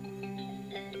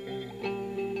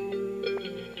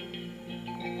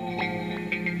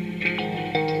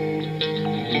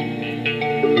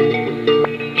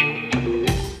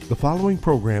following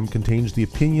program contains the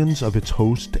opinions of its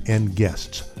host and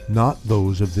guests, not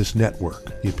those of this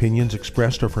network. The opinions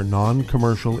expressed are for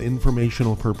non-commercial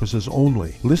informational purposes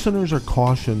only. Listeners are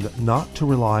cautioned not to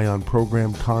rely on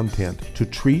program content to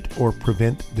treat or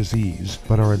prevent disease,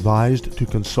 but are advised to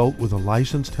consult with a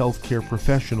licensed healthcare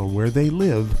professional where they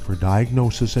live for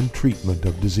diagnosis and treatment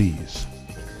of disease.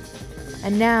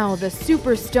 And now, the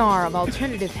superstar of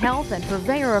alternative health and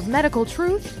purveyor of medical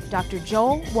truth, Dr.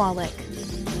 Joel Wallach.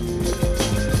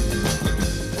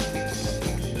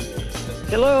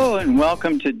 Hello, and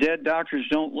welcome to Dead Doctors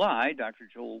Don't Lie. Dr.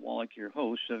 Joel Wallach, your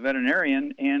host, a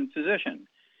veterinarian and physician.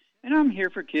 And I'm here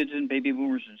for kids and baby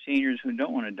boomers and seniors who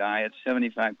don't want to die at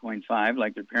 75.5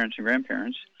 like their parents and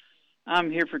grandparents. I'm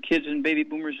here for kids and baby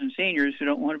boomers and seniors who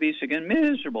don't want to be sick and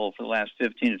miserable for the last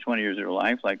 15 to 20 years of their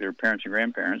life like their parents and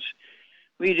grandparents.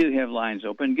 We do have lines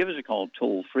open. Give us a call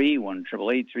toll-free,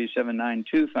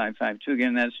 1-888-379-2552.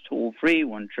 Again, that's toll-free,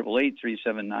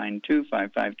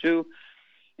 1-888-379-2552.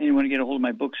 And you want to get a hold of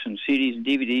my books and CDs and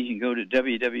DVDs, you can go to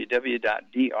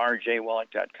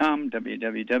www.drjwallach.com,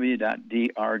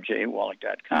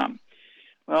 www.drjwallach.com.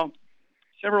 Well,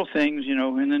 several things,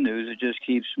 in the news that just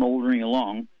keep smoldering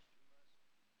along.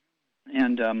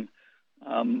 And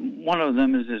one of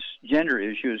them is this gender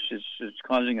issue. It's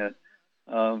causing a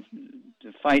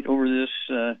fight over this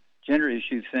gender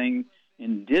issue thing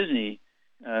in Disney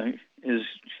is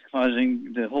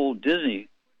causing the whole Disney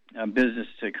business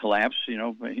to collapse.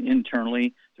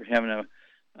 Internally, they're having a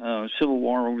civil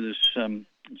war over this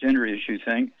gender issue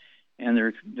thing, and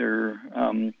they're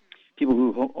people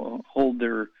who hold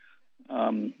their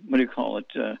when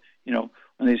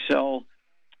they sell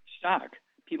stock.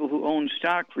 People who own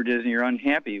stock for Disney are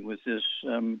unhappy with this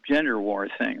gender war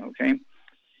thing. Okay.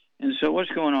 And so what's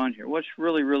going on here? What's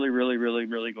really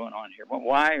going on here?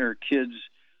 Why are kids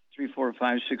 3, 4,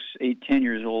 5, 6, 8, 10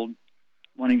 years old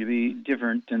wanting to be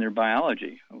different than their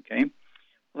biology? Okay.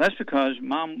 Well, that's because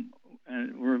mom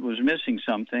was missing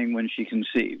something when she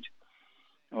conceived.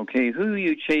 Okay. Who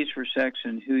you chase for sex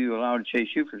and who you allow to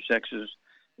chase you for sex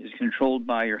is controlled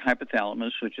by your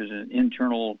hypothalamus, which is an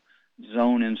internal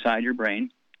zone inside your brain,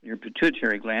 your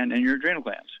pituitary gland, and your adrenal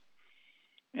glands.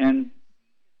 And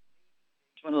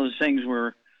one of those things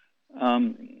where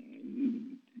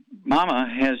mama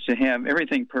has to have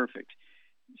everything perfect.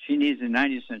 She needs the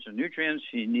 90 essential nutrients.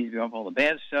 She needs to be off all the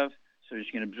bad stuff so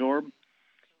she can absorb.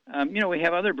 We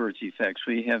have other birth defects.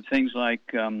 We have things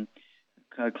like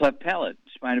cleft palate,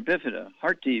 spina bifida,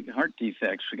 heart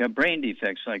defects. We got brain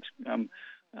defects like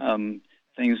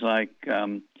things like,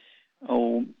 what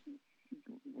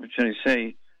should I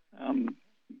say?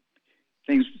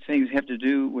 Things have to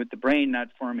do with the brain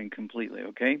not forming completely,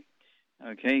 okay,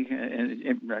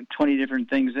 and 20 different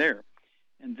things there.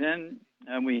 And then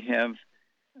we have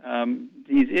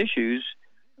these issues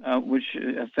which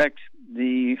affect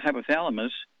the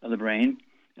hypothalamus of the brain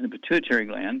and the pituitary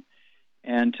gland.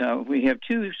 And we have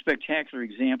two spectacular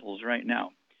examples right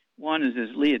now. One is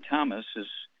this Leah Thomas, this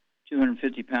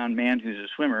 250-pound man who's a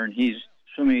swimmer, and he's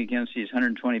swimming against these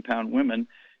 120-pound women.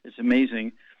 It's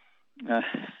amazing.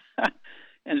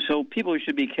 And so people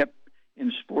should be kept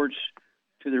in sports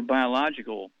to their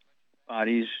biological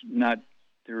bodies, not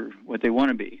what they want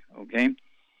to be, okay?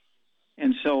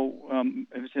 And so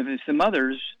if it's the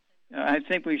mothers, I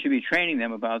think we should be training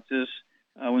them about this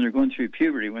when they're going through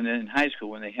puberty, when they're in high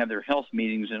school, when they have their health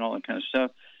meetings and all that kind of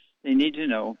stuff. They need to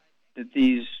know that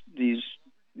these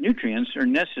nutrients are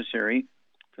necessary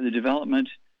for the development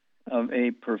of a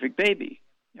perfect baby.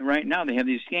 And right now they have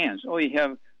these scans. Oh, you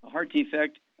have a heart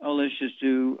defect. Oh, let's just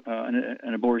do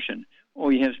an abortion. Oh,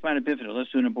 you have spina bifida. Let's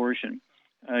do an abortion.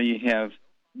 You have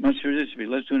muscular dystrophy.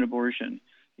 Let's do an abortion.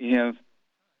 You have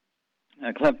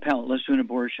cleft palate. Let's do an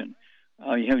abortion.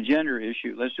 You have a gender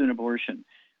issue. Let's do an abortion.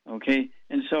 Okay?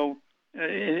 And so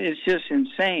it's just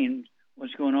insane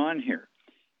what's going on here.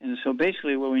 And so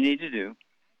basically what we need to do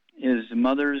is the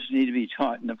mothers need to be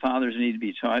taught and the fathers need to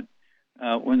be taught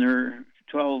when they're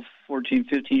 12, 14,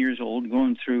 15 years old,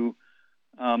 going through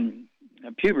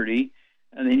puberty,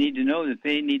 they need to know that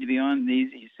they need to be on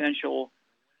these essential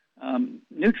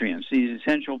nutrients, these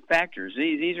essential factors.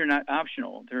 These are not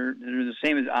optional. They're the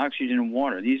same as oxygen and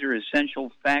water. These are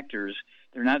essential factors.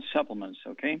 They're not supplements,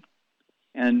 okay?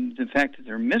 And the fact that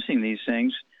they're missing these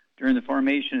things during the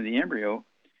formation of the embryo,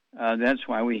 that's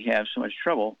why we have so much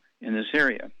trouble in this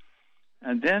area.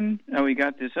 And then we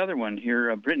got this other one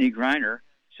here, Brittany Griner,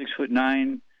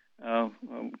 6'9",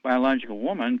 biological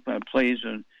woman, plays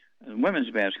in women's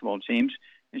basketball teams,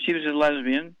 and she was a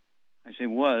lesbian. I say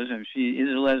was, and she is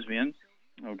a lesbian.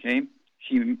 Okay,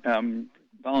 she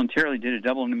voluntarily did a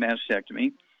double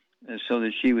mastectomy, so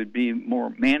that she would be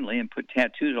more manly, and put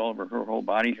tattoos all over her whole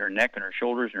body, her neck and her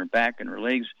shoulders and her back and her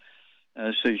legs,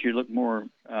 so she looked more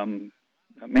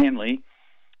manly.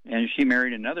 And she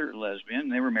married another lesbian.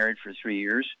 They were married for 3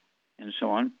 years, and so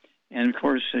on. And of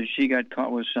course, she got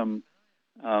caught with some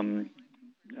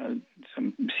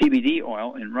CBD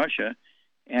oil in Russia,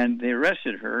 and they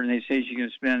arrested her, and they say she's going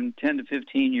to spend 10 to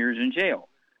 15 years in jail.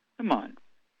 Come on,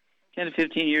 10 to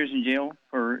 15 years in jail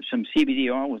for some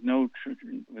CBD oil with no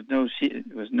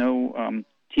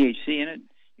THC in it?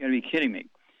 You got to be kidding me!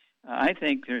 I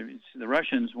think the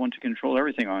Russians want to control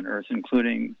everything on Earth,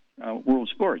 including world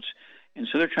sports, and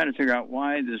so they're trying to figure out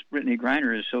why this Brittany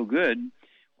Griner is so good.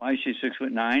 Why is she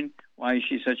 6'9"? Why is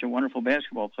she such a wonderful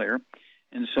basketball player?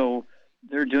 And so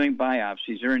they're doing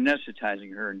biopsies, they're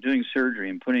anesthetizing her and doing surgery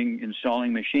and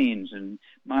installing machines and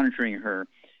monitoring her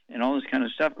and all this kind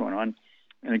of stuff going on.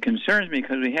 And it concerns me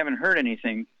because we haven't heard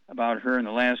anything about her in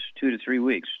the last 2 to 3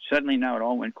 weeks. Suddenly now it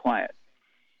all went quiet.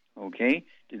 Okay?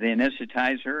 Did they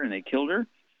anesthetize her and they killed her?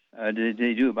 Did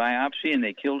they do a biopsy and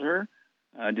they killed her?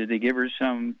 Did they give her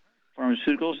some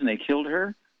pharmaceuticals and they killed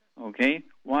her? Okay?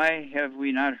 Why have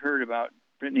we not heard about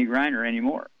Brittany Griner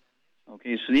anymore?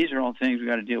 Okay, so these are all things we've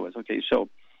got to deal with. Okay, so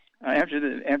after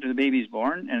the baby's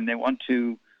born and they want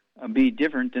to be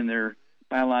different than their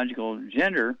biological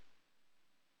gender,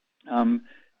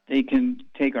 they can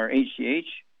take our HGH,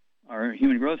 our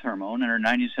human growth hormone, and our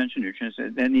 90 essential nutrients.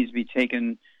 That needs to be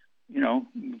taken,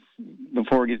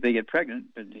 before they get pregnant.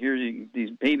 But here's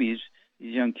these babies,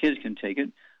 these young kids can take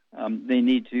it. They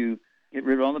need to get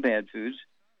rid of all the bad foods.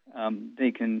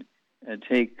 They can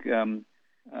take the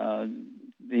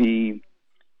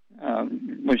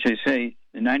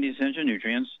 90 essential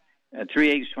nutrients,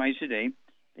 3 eggs twice a day.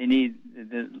 They need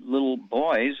the little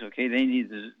boys, okay, they need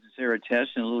the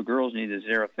Zeratest, and the little girls need the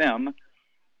Zerafem,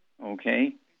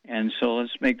 okay? And so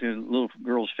let's make the little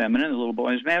girls feminine, the little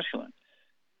boys masculine.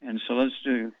 And so let's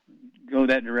go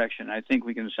that direction. I think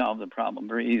we can solve the problem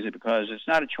very easily because it's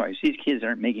not a choice. These kids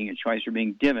aren't making a choice. They're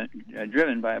being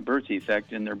driven by a birth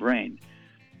defect in their brain.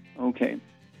 Okay.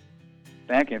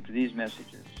 Back after these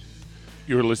messages.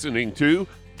 You're listening to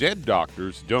Dead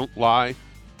Doctors Don't Lie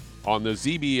on the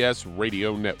ZBS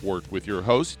Radio Network with your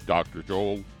host, Dr.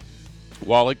 Joel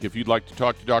Wallach. If you'd like to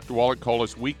talk to Dr. Wallach, call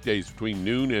us weekdays between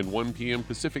noon and 1 p.m.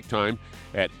 Pacific Time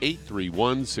at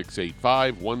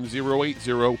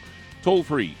 831-685-1080. Toll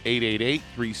free,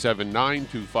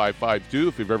 888-379-2552.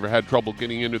 If you've ever had trouble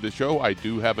getting into the show, I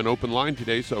do have an open line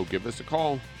today, so give us a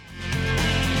call.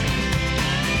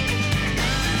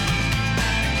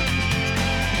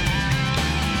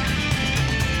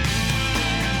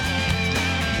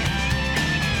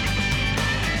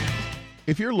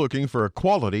 If you're looking for a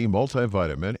quality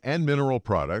multivitamin and mineral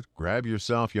product, grab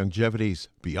yourself Youngevity's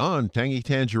Beyond Tangy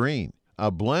Tangerine,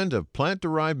 a blend of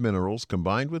plant-derived minerals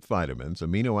combined with vitamins,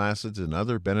 amino acids, and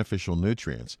other beneficial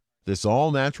nutrients. This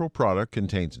all-natural product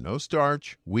contains no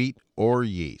starch, wheat, or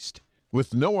yeast,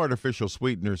 with no artificial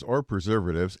sweeteners or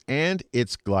preservatives, and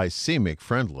it's glycemic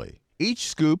friendly. Each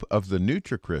scoop of the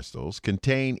NutriCrystals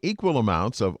contain equal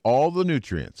amounts of all the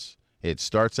nutrients. It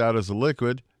starts out as a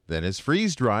liquid, then is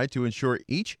freeze-dried to ensure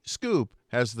each scoop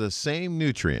has the same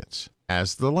nutrients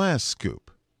as the last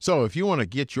scoop. So if you want to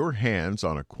get your hands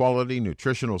on a quality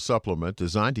nutritional supplement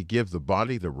designed to give the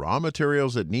body the raw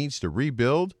materials it needs to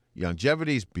rebuild,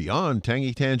 Youngevity's Beyond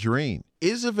Tangy Tangerine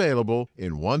is available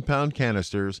in 1-pound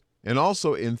canisters and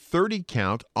also in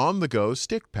 30-count on-the-go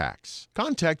stick packs.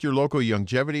 Contact your local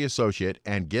Youngevity associate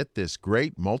and get this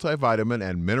great multivitamin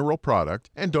and mineral product,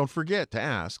 and don't forget to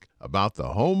ask about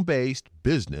the home-based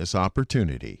business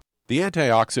opportunity. The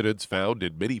antioxidants found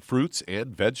in many fruits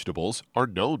and vegetables are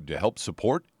known to help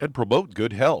support and promote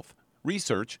good health.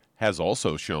 Research has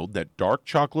also shown that dark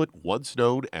chocolate, once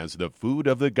known as the food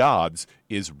of the gods,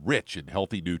 is rich in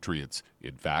healthy nutrients.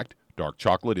 In fact, dark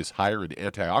chocolate is higher in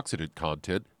antioxidant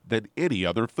content than any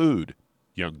other food.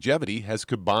 Youngevity has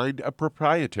combined a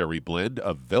proprietary blend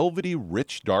of velvety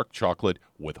rich dark chocolate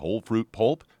with whole fruit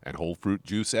pulp and whole fruit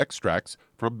juice extracts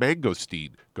from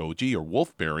mangosteen, goji or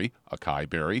wolfberry, acai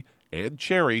berry, and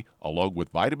cherry, along with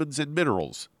vitamins and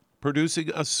minerals, producing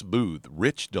a smooth,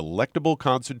 rich, delectable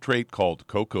concentrate called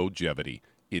Cocogevity.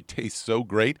 It tastes so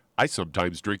great, I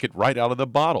sometimes drink it right out of the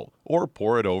bottle or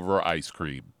pour it over ice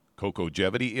cream.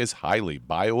 Cocogevity is highly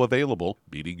bioavailable,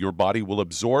 meaning your body will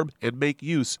absorb and make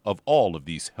use of all of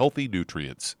these healthy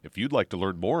nutrients. If you'd like to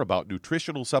learn more about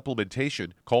nutritional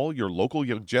supplementation, call your local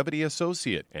Youngevity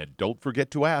associate, and don't forget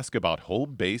to ask about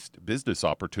home-based business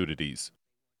opportunities.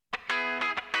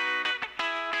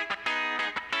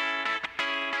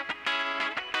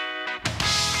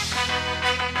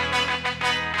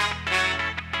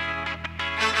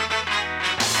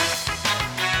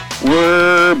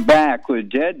 We're back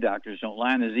with Dead Doctors Don't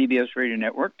Lie on the ZBS Radio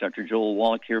Network. Dr. Joel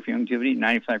Wallach here for Youngevity,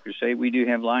 95 Crusade. We do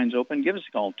have lines open. Give us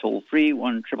a call toll-free,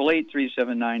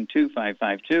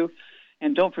 1-888-379-2552.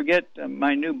 And don't forget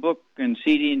my new book and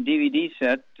CD and DVD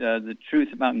set, The Truth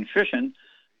About Nutrition.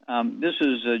 This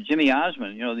is Jimmy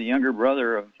Osmond, the younger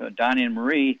brother of Donnie and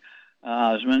Marie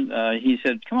Osmond. He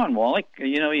said, come on, Wallach,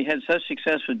 you had such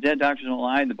success with Dead Doctors Don't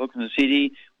Lie, the book and the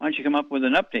CD. Why don't you come up with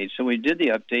an update? So we did the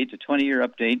update, the 20-year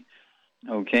update.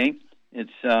 Okay,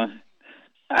 it's it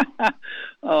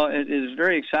is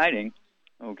very exciting.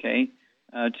 Okay,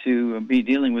 to be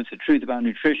dealing with the truth about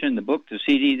nutrition, the book, the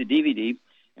CD, the DVD,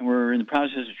 and we're in the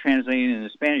process of translating it into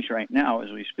Spanish right now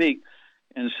as we speak.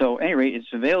 And so, at any rate,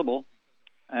 it's available.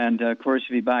 And of course,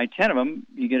 if you buy 10 of them,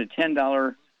 you get a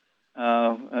 $10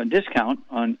 discount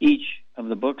on each of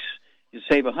the books. You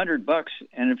save $100,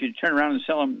 and if you turn around and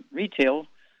sell them retail,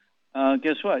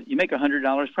 guess what? You make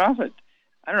 $100 profit.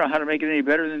 I don't know how to make it any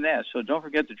better than that. So don't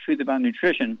forget the truth about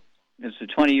nutrition. It's a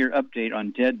 20-year update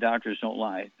on Dead Doctors Don't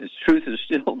Lie. The truth is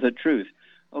still the truth.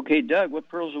 Okay, Doug, what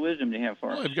pearls of wisdom do you have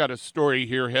for us? Well, I've got a story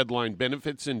here, headline,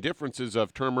 Benefits and Differences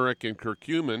of Turmeric and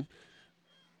Curcumin.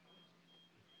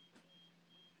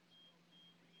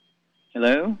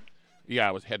 Hello?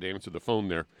 Yeah, I had to answer the phone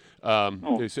there.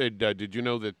 They said, did you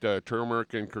know that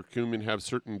turmeric and curcumin have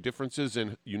certain differences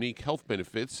and unique health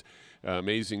benefits?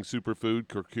 Amazing superfood,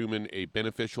 curcumin, a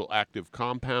beneficial active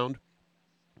compound.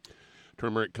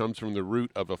 Turmeric comes from the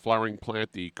root of a flowering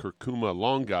plant, the Curcuma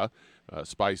longa.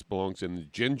 Spice belongs in the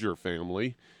ginger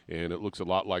family, and it looks a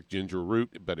lot like ginger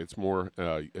root, but it's more,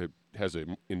 it has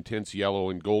an intense yellow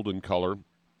and golden color.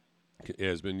 It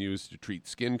has been used to treat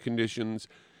skin conditions,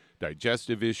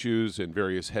 digestive issues, and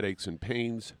various headaches and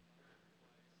pains.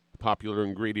 Popular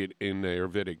ingredient in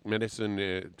Ayurvedic medicine,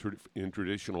 in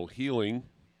traditional healing.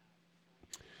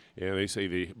 And they say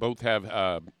they both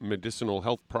have medicinal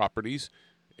health properties.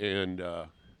 And why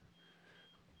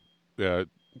don't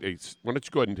you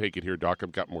go ahead and take it here, Doc?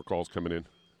 I've got more calls coming in.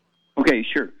 Okay,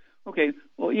 sure. Okay,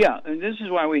 well, yeah, and this is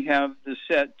why we have the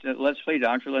set, Let's Play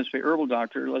Doctor, Let's Play Herbal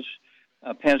Doctor, Let's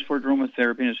Passport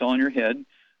Aromatherapy, and it's all in your head.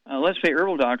 Let's Play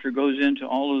Herbal Doctor goes into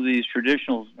all of these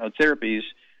traditional therapies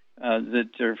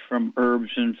that are from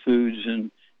herbs and foods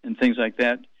and things like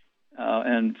that,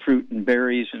 and fruit and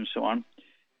berries and so on.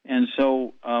 And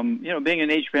so, being a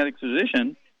naturopathic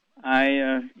physician,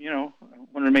 I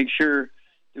wanted to make sure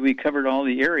that we covered all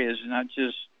the areas, not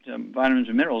just vitamins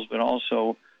and minerals, but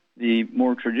also the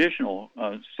more traditional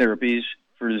therapies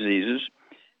for diseases.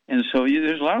 And so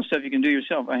there's a lot of stuff you can do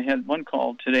yourself. I had one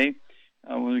call today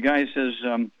where the guy says,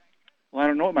 well, I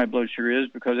don't know what my blood sugar is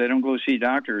because I don't go see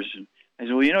doctors. And I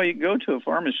said, well, you can go to a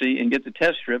pharmacy and get the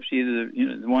test strips, either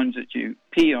the ones that you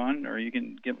pee on, or you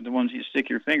can get the ones you stick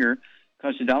your finger. It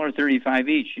costs $1.35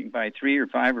 each. You can buy 3 or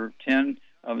 5 or 10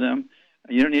 of them.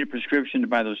 You don't need a prescription to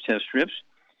buy those test strips.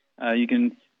 You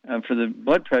can, for the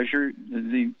blood pressure,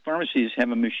 the pharmacies have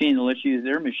a machine that lets you use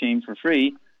their machine for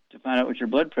free to find out what your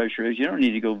blood pressure is. You don't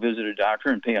need to go visit a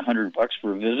doctor and pay $100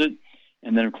 for a visit,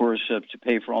 and then of course to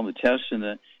pay for all the tests and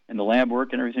the lab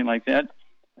work and everything like that.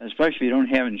 Especially if you don't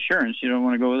have insurance, you don't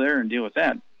want to go there and deal with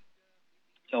that.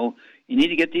 So you need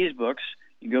to get these books.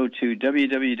 You go to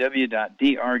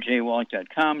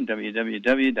www.drjwallach.com,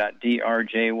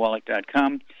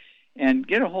 www.drjwallach.com, and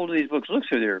get a hold of these books. Look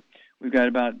through there. We've got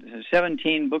about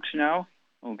 17 books now.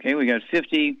 Okay, we got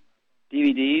 50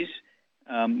 DVDs.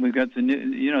 We've got the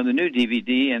new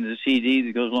DVD and the CD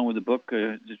that goes along with the book,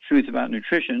 The Truth About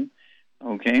Nutrition.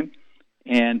 Okay,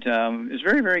 and it's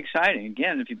very, very exciting.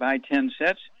 Again, if you buy 10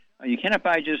 sets, you cannot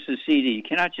buy just the CD. You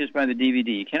cannot just buy the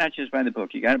DVD. You cannot just buy the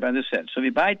book. You got to buy the set. So if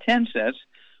you buy 10 sets,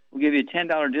 we'll give you a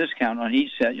 $10 discount on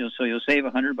each set. So you'll save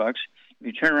 $100. If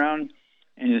you turn around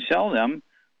and you sell them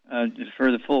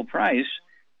for the full price,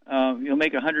 you'll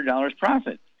make $100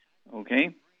 profit. Okay,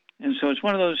 and so it's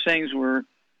one of those things where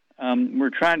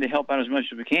we're trying to help out as much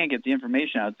as we can, get the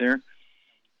information out there.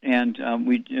 And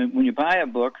when you buy a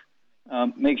book,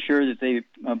 make sure that they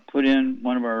put in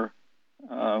one of our,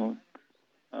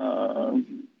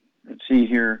 let's see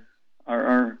here,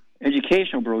 our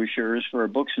educational brochures for our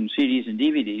books and CDs and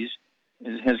DVDs.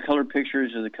 It has color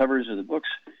pictures of the covers of the books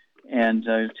and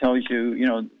tells you,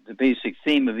 the basic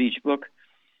theme of each book.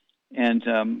 And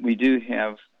we do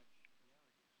have,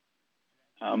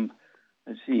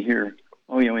 let's see here.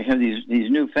 Oh, yeah, we have these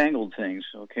newfangled things,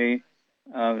 okay?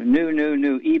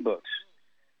 New e-books.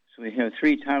 So we have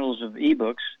 3 titles of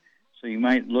e-books. So you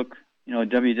might look,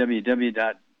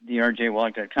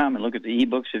 www.drjwallach.com and look at the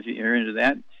e-books if you're into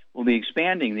that. We'll be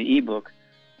expanding the e-book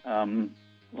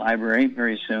library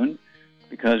very soon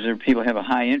because people have a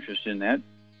high interest in that.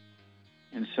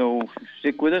 And so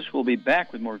stick with us. We'll be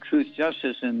back with more Truth,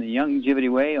 Justice, and the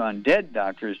Youngevity Way on Dead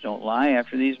Doctors Don't Lie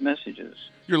after these messages.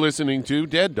 You're listening to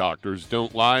Dead Doctors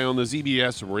Don't Lie on the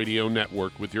ZBS Radio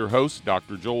Network with your host,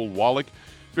 Dr. Joel Wallach.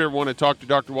 If you ever want to talk to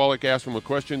Dr. Wallach, ask him a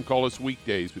question, call us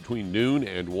weekdays between noon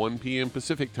and 1 p.m.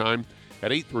 Pacific Time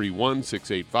at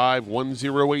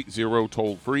 831-685-1080,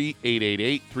 toll free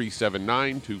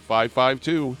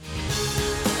 888-379-2552.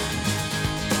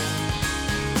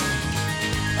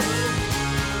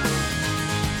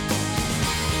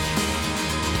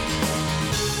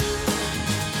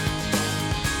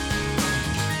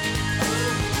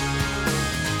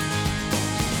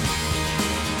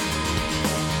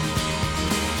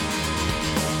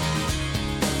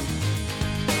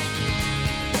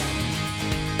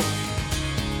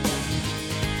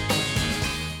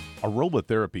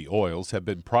 Aromatherapy oils have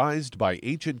been prized by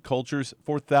ancient cultures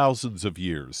for thousands of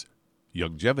years.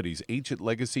 Youngevity's ancient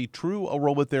legacy, True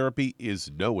Aromatherapy,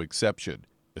 is no exception.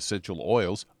 Essential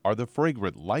oils are the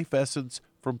fragrant life essence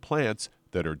from plants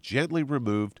that are gently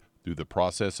removed through the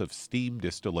process of steam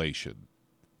distillation.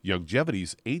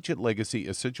 Youngevity's ancient legacy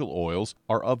essential oils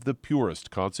are of the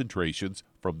purest concentrations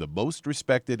from the most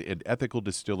respected and ethical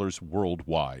distillers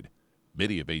worldwide.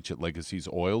 Many of Ancient Legacy's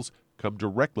oils come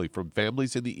directly from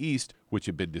families in the East which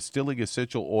have been distilling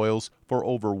essential oils for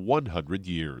over 100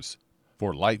 years.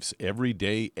 For life's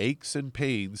everyday aches and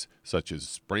pains, such as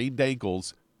sprained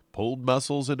ankles, pulled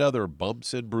muscles, and other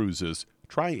bumps and bruises,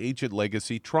 try Ancient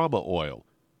Legacy Trauma Oil,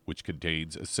 which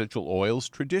contains essential oils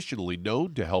traditionally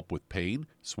known to help with pain,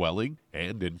 swelling,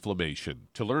 and inflammation.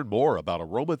 To learn more about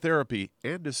aromatherapy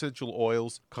and essential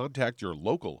oils, contact your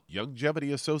local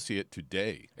Youngevity associate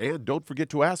today. And don't forget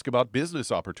to ask about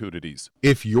business opportunities.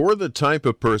 If you're the type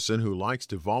of person who likes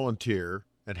to volunteer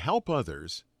and help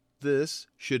others, this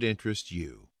should interest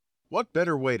you. What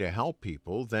better way to help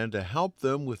people than to help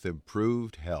them with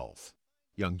improved health?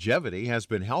 Youngevity has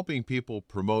been helping people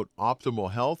promote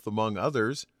optimal health, among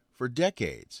others, for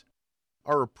decades.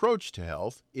 Our approach to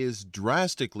health is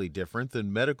drastically different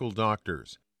than medical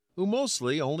doctors, who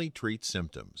mostly only treat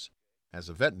symptoms. As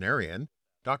a veterinarian,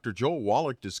 Dr. Joel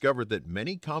Wallach discovered that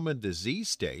many common disease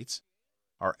states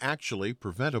are actually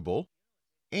preventable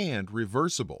and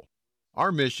reversible.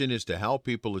 Our mission is to help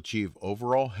people achieve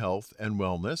overall health and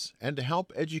wellness, and to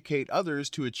help educate others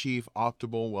to achieve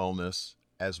optimal wellness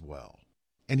as well.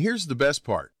 And here's the best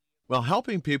part. While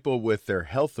helping people with their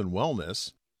health and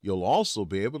wellness, you'll also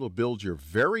be able to build your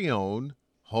very own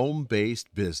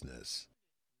home-based business.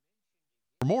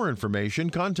 For more information,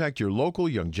 contact your local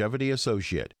Youngevity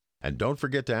associate. And don't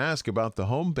forget to ask about the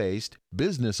home-based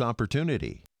business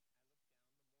opportunity.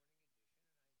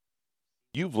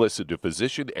 You've listened to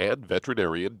physician and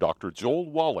veterinarian Dr.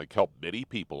 Joel Wallach help many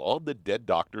people on the Dead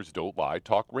Doctors Don't Lie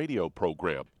talk radio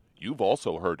program. You've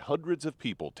also heard hundreds of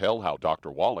people tell how Dr.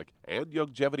 Wallach and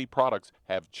Youngevity products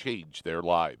have changed their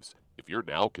lives. If you're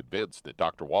now convinced that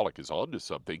Dr. Wallach is onto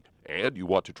something and you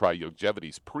want to try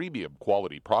Youngevity's premium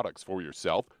quality products for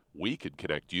yourself, we can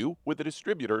connect you with a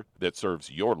distributor that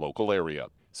serves your local area.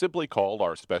 Simply call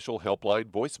our special helpline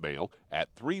voicemail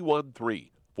at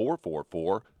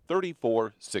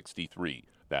 313-444-3463.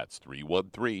 That's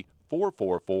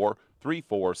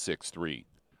 313-444-3463.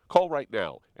 Call right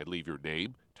now and leave your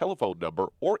name, telephone number,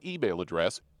 or email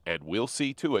address, and we'll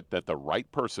see to it that the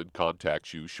right person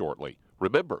contacts you shortly.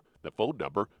 Remember, the phone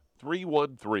number,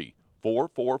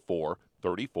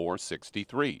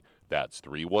 313-444-3463. That's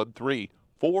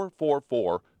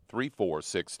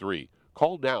 313-444-3463.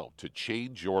 Call now to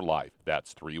change your life.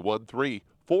 That's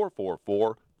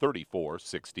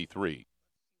 313-444-3463.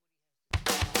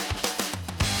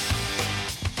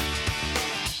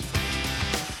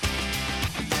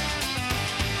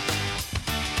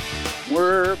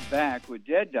 We're back with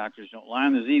Dead Doctors Don't Lie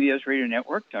on the ZBS Radio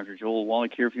Network. Dr. Joel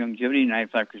Wallach here for Youngevity,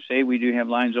 95 Crusade. We do have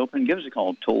lines open. Give us a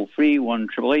call toll-free,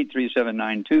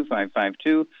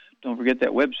 1-888-379-2552. Don't forget that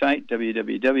website,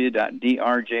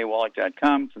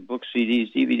 www.drjwallach.com, for books,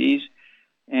 CDs, DVDs.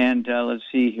 And let's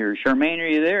see here. Charmaine, are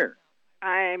you there?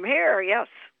 I'm here, yes.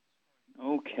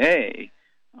 Okay.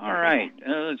 All right.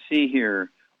 Let's see here.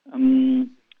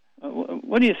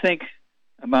 What do you think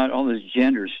about all this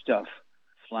gender stuff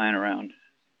flying around?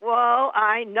 Well,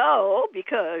 I know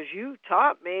because you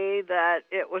taught me that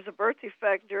it was a birth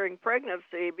defect during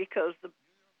pregnancy because the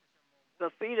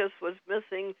fetus was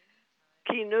missing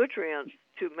key nutrients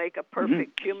to make a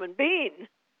perfect human being.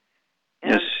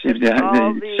 And yes,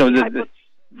 the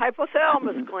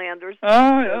hypothalamus gland.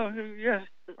 Oh, yes.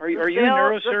 Are you a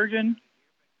neurosurgeon?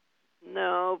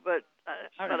 No, but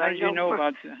how did you know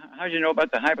about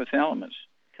the hypothalamus?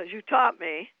 Because you taught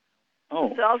me.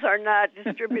 The cells are not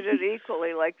distributed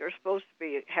equally like they're supposed to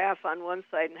be, half on one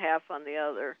side and half on the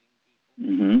other.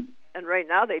 Mm-hmm. And right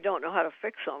now they don't know how to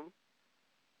fix them.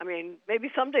 I mean, maybe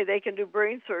someday they can do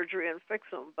brain surgery and fix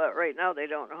them, but right now they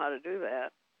don't know how to do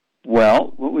that.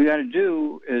 Well, what we got to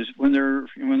do is when they're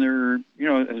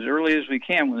as early as we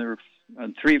can, when they're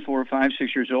 3, 4, 5,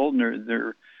 6 years old, and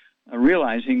they're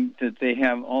realizing that they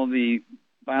have all the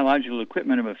biological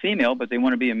equipment of a female, but they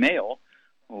want to be a male.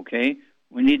 Okay,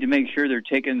 we need to make sure they're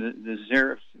taking the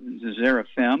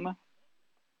Xerafem.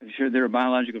 Make sure they're a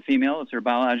biological female. If they're a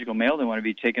biological male, they want to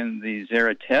be taking the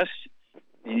Xera test.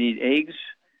 They need eggs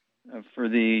for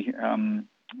the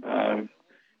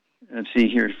let's see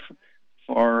here,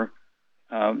 for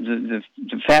the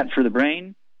fat for the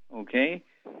brain. Okay,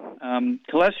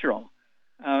 cholesterol.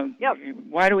 Yep.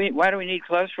 Why do we need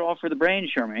cholesterol for the brain,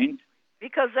 Charmaine?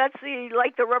 Because that's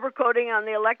like the rubber coating on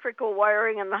the electrical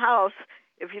wiring in the house.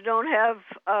 If you don't have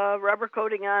rubber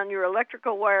coating on your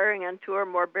electrical wiring and 2 or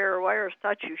more bare wires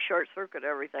touch, you short-circuit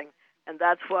everything. And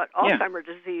that's what Alzheimer's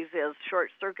disease is,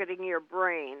 short-circuiting your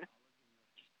brain.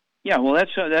 Yeah, well,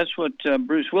 that's what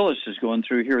Bruce Willis is going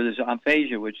through here, this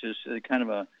aphasia, which is kind of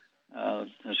a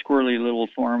squirrely little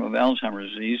form of Alzheimer's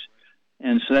disease.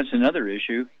 And so that's another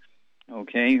issue.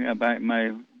 Okay, by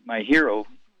my hero,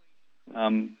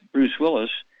 Bruce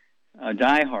Willis,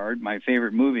 Die Hard, my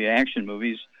favorite movie, action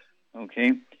movies.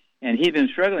 Okay, and he'd been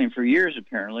struggling for years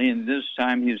apparently, and this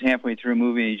time he was halfway through a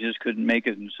movie and he just couldn't make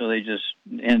it, and so they just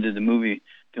ended the movie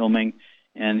filming,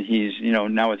 and he's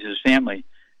now with his family,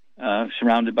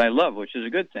 surrounded by love, which is a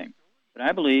good thing. But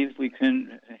I believe we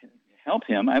can help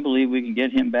him. I believe we can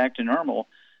get him back to normal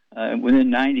within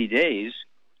 90 days.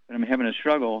 But I'm having a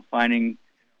struggle finding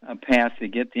a path to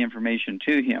get the information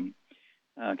to him.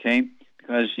 Okay,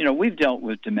 because we've dealt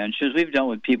with dementias, we've dealt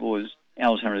with people with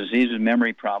Alzheimer's disease, with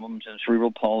memory problems and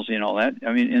cerebral palsy and all that.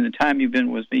 I mean, in the time you've been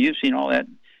with me, you've seen all that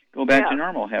go back to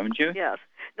normal, haven't you? Yes.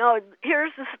 Now,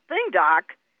 here's the thing,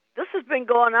 Doc. This has been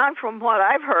going on from what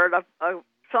I've heard of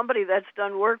somebody that's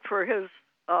done work for his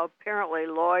apparently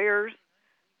lawyers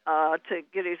to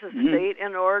get his estate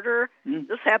in order. Mm-hmm.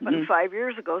 This happened 5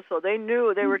 years ago, so they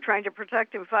knew they were trying to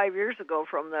protect him 5 years ago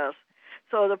from this.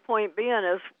 So the point being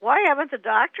is, why haven't the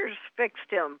doctors fixed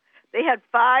him? They had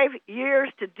 5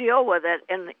 years to deal with it,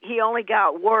 and he only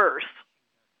got worse.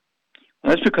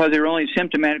 Well, that's because they were only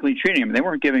symptomatically treating him. They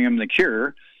weren't giving him the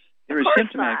cure. They were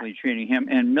symptomatically treating him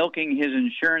and milking his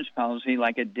insurance policy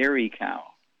like a dairy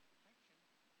cow.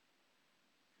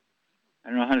 I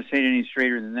don't know how to say it any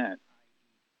straighter than that.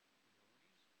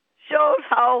 Shows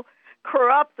how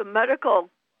corrupt the medical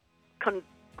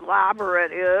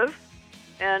conglomerate is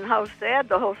and how sad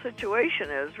the whole situation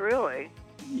is, really.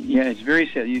 Yeah, it's very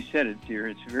sad. You said it, dear.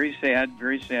 It's very sad,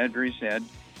 very sad, very sad.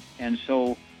 And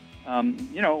so,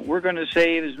 we're going to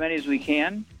save as many as we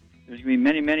can. There's going to be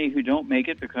many, many who don't make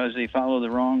it because they follow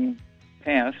the wrong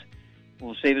path.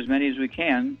 We'll save as many as we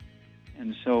can.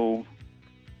 And so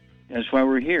that's why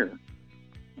we're here.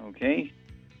 Okay?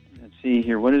 Let's see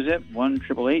here. What is it?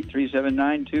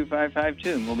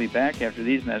 1-888-379-2552. And we'll be back after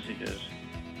these messages.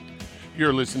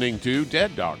 You're listening to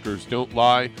Dead Doctors Don't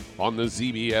Lie on the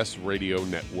ZBS Radio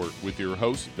Network with your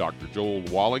host, Dr. Joel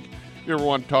Wallach. If you ever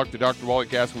want to talk to Dr.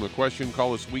 Wallach, ask him a question,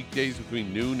 call us weekdays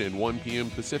between noon and 1 p.m.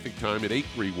 Pacific Time at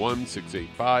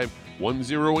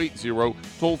 831-685-1080,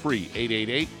 toll free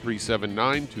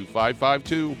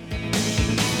 888-379-2552.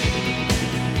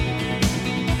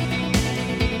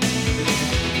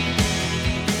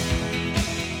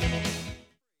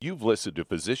 You've listened to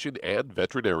physician and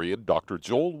veterinarian Dr.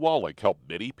 Joel Wallach help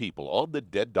many people on the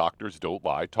Dead Doctors Don't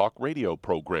Lie talk radio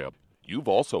program. You've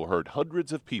also heard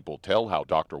hundreds of people tell how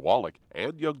Dr. Wallach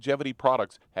and Youngevity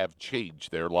products have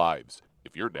changed their lives.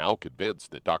 If you're now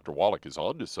convinced that Dr. Wallach is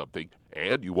onto something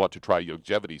and you want to try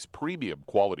Youngevity's premium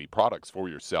quality products for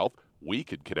yourself, we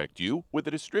can connect you with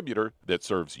a distributor that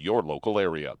serves your local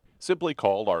area. Simply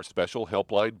call our special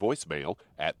helpline voicemail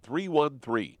at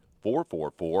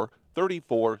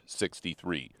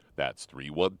 313-444-3463. That's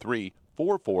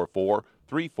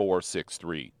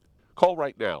 313-444-3463. Call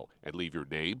right now and leave your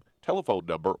name, telephone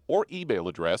number, or email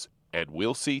address, and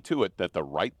we'll see to it that the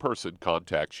right person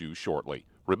contacts you shortly.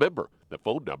 Remember, the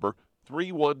phone number,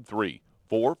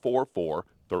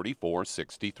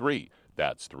 313-444-3463.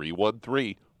 That's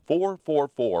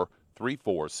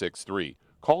 313-444-3463.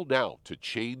 Call now to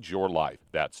change your life.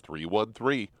 That's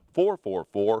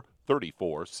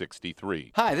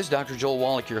 313-444-3463. Hi, this is Dr. Joel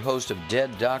Wallach, your host of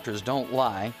Dead Doctors Don't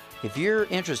Lie. If you're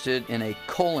interested in a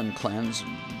colon cleanse,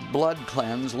 blood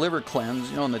cleanse, liver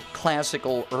cleanse, in the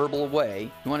classical herbal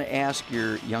way, you want to ask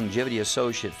your Youngevity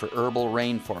associate for Herbal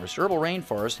Rainforest. Herbal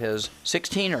Rainforest has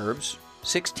 16 herbs,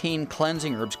 16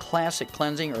 cleansing herbs, classic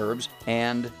cleansing herbs,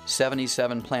 and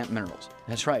 77 plant minerals.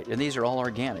 That's right, and these are all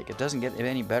organic. It doesn't get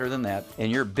any better than that.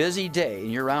 In your busy day,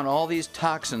 and you're around all these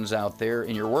toxins out there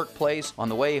in your workplace, on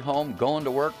the way home, going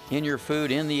to work, in your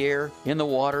food, in the air, in the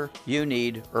water, you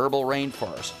need Herbal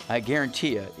Rainforest. I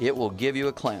guarantee you, it will give you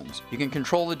a cleanse. You can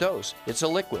control the dose. It's a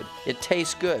liquid. It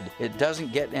tastes good. It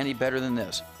doesn't get any better than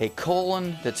this. A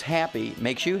colon that's happy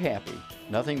makes you happy.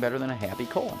 Nothing better than a happy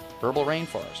colon. Herbal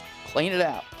Rainforest. Clean it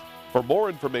out. For more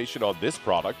information on this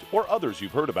product or others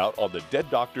you've heard about on the Dead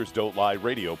Doctors Don't Lie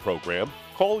radio program,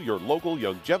 call your local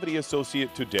Youngevity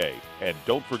associate today. And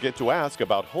don't forget to ask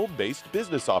about home-based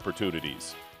business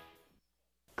opportunities.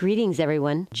 Greetings,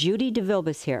 everyone. Judy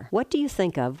DeVilbus here. What do you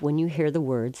think of when you hear the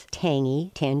words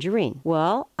tangy tangerine?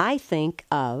 Well, I think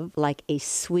of like a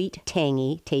sweet,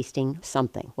 tangy tasting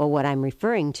something. Well, what I'm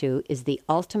referring to is the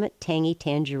Ultimate Tangy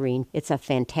Tangerine. It's a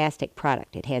fantastic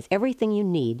product. It has everything you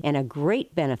need, and a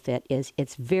great benefit is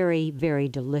it's very, very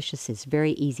delicious. It's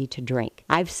very easy to drink.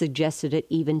 I've suggested it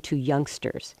even to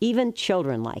youngsters. Even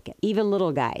children like it. Even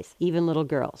little guys. Even little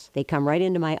girls. They come right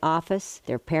into my office.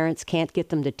 Their parents can't get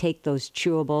them to take those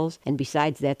chewable, and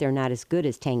besides that, they're not as good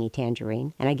as Tangy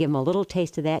Tangerine. And I give them a little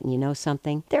taste of that, and you know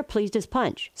something? They're pleased as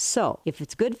punch. So, if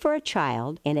it's good for a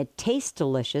child and it tastes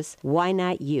delicious, why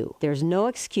not you? There's no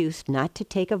excuse not to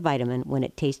take a vitamin when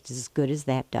it tastes as good as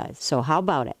that does. So how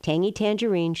about it? Tangy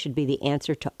Tangerine should be the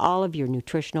answer to all of your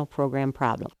nutritional program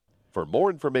problems. For more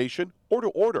information or to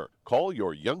order, call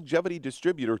your Youngevity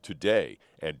distributor today.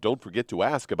 And don't forget to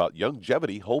ask about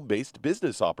Youngevity home-based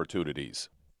business opportunities.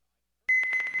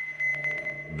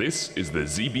 This is the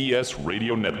ZBS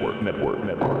Radio Network.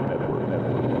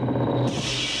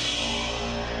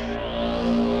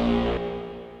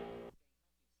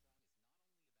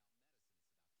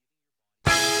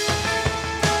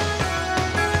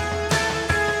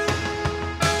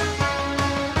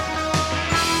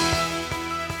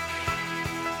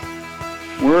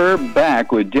 We're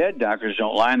back with Dead Doctors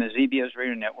Don't Lie on the ZBS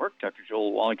Radio Network. Dr.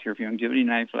 Joel Wallach here for Youngevity,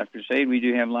 9th Life Crusade. We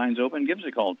do have lines open. Give us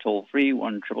a call toll-free,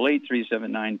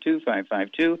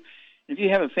 1-888-379-2552. If you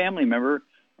have a family member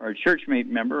or a churchmate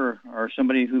member or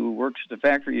somebody who works at the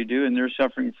factory you do and they're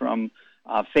suffering from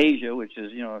aphasia, which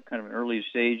is, kind of an early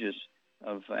stages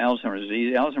of Alzheimer's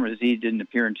disease. Alzheimer's disease didn't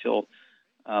appear until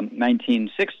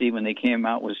 1960 when they came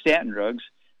out with statin drugs.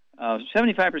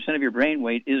 75% of your brain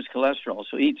weight is cholesterol,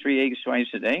 so eat 3 eggs twice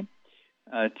a day.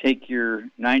 Take your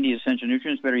 90 essential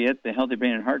nutrients, better yet, the Healthy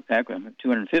Brain and Heart Pack with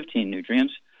 215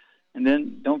 nutrients. And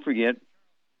then don't forget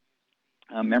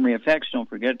memory effects. Don't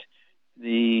forget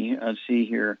the,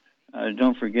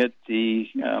 don't forget the,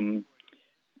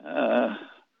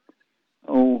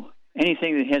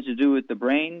 anything that has to do with the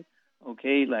brain,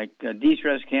 okay, like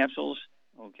de-stress capsules,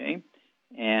 okay,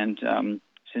 and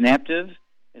Synaptive.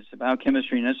 It's the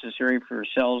biochemistry necessary for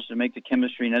cells to make the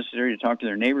chemistry necessary to talk to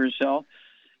their neighbor's cell.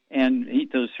 And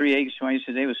eat those 3 eggs twice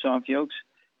a day with soft yolks.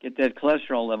 Get that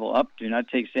cholesterol level up. Do not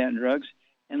take statin drugs.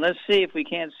 And let's see if we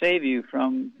can't save you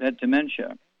from that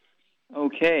dementia.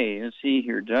 Okay, let's see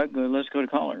here, Doug. Let's go to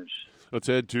callers. Let's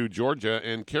head to Georgia.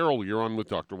 And Carol, you're on with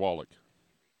Dr. Wallach.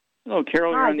 Hello,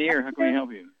 Carol. You're on the air. How can we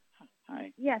help you?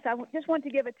 Hi. Yes, I just want to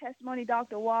give a testimony,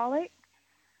 Dr. Wallach.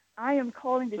 I am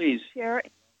calling to share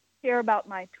about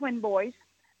my twin boys.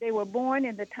 They were born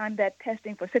in the time that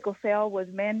testing for sickle cell was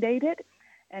mandated,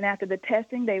 and after the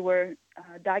testing, they were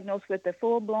diagnosed with the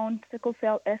full-blown sickle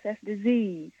cell SS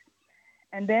disease.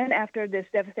 And then after this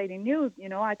devastating news,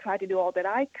 I tried to do all that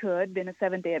I could, being a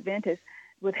Seventh-day Adventist,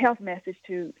 with health message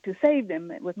to save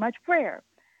them with much prayer.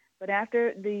 But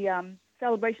after the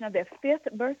celebration of their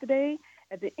 5th birthday,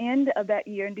 at the end of that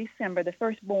year in December, the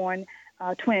firstborn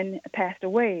twin passed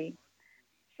away.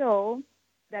 So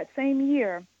that same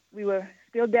year, we were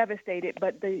still devastated,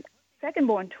 but the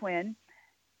second-born twin,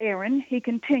 Aaron, he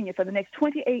continued for the next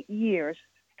 28 years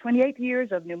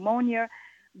of pneumonia,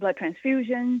 blood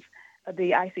transfusions,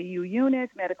 the ICU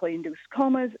units, medically induced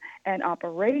comas, and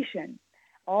operation,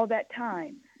 all that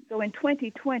time. So in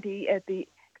 2020,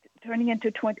 turning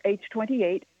into age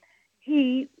 28,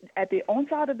 he, at the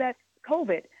onset of that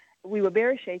COVID, we were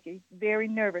very shaky, very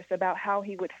nervous about how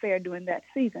he would fare during that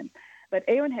season. But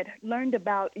Aaron had learned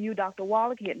about you, Dr.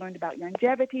 Wallach. He had learned about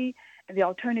Youngevity and the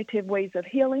alternative ways of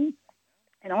healing.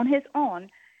 And on his own,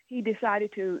 he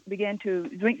decided to begin to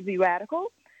drink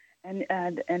Z-Radical and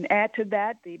add to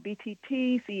that the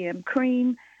BTT, CM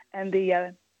cream, and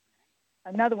the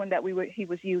another one that he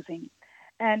was using.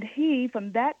 And he,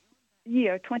 from that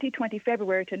year, 2020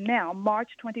 February to now, March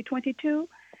 2022,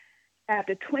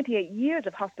 after 28 years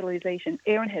of hospitalization,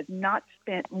 Aaron has not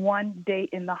spent one day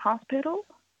in the hospital.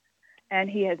 and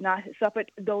he has not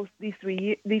suffered these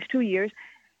 2 years,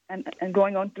 and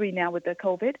going on 3 now with the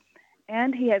COVID.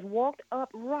 And he has walked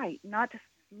upright, not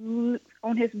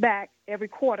on his back every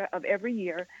quarter of every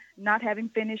year, not having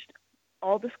finished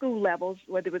all the school levels,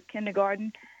 whether it was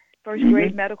kindergarten, first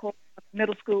grade, medical,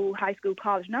 middle school, high school,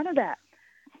 college, none of that.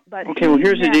 But okay, well,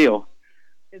 here's the deal.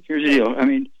 Here's the deal. I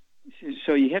mean,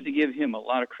 so you have to give him a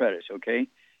lot of credit, okay?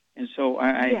 And so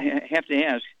I have to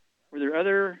ask, were there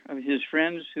other of his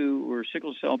friends who were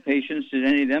sickle cell patients? Did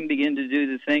any of them begin to do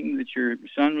the thing that your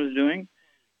son was doing?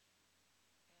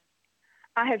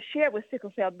 I have shared with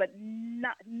sickle cell, but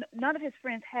none of his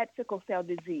friends had sickle cell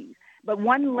disease. But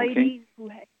one lady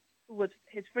who was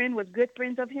his friend was good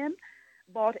friends of him,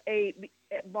 bought a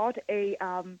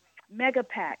mega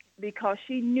pack because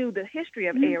she knew the history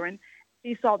of Aaron.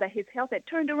 She saw that his health had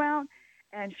turned around,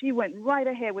 and she went right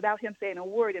ahead without him saying a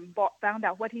word and found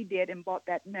out what he did and bought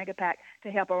that mega pack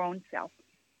to help her own self.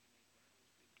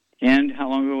 And how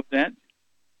long ago was that?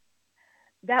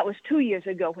 That was 2 years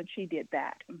ago when she did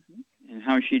that. Mm-hmm. And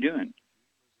how is she doing?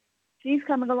 She's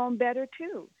coming along better,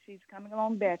 too. She's coming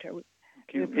along better.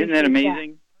 Okay. Isn't that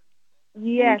amazing? That.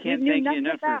 Yes. We can't thank you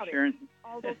enough for sharing.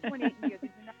 All those 28 years, we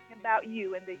knew nothing about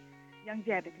you and the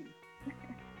longevity.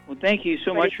 Well, thank you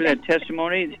so much for that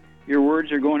testimony. Your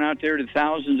words are going out there to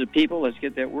thousands of people. Let's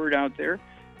get that word out there.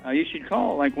 You should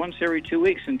call like once every 2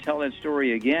 weeks and tell that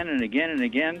story again and again and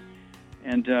again.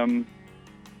 And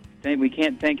we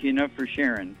can't thank you enough for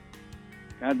sharing.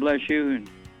 God bless you, and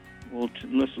we'll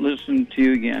listen to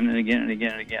you again and again and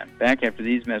again and again. Back after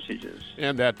these messages.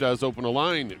 And that does open a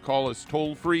line. Call us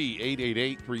toll-free,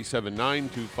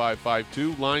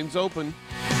 888-379-2552. Lines open.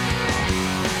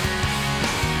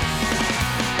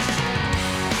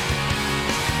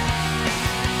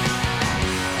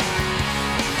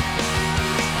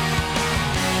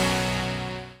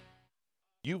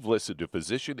 You've listened to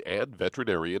physician and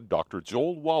veterinarian Dr.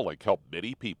 Joel Wallach help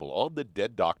many people on the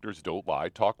Dead Doctors Don't Lie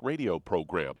talk radio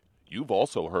program. You've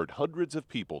also heard hundreds of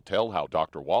people tell how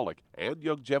Dr. Wallach and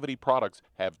Youngevity products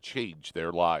have changed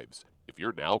their lives. If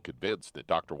you're now convinced that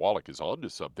Dr. Wallach is onto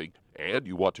something and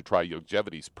you want to try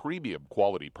Youngevity's premium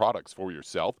quality products for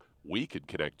yourself, we can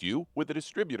connect you with a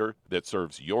distributor that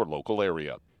serves your local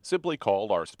area. Simply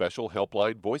call our special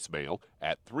helpline voicemail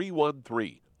at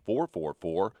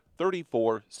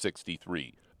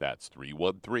 313-444-3463. That's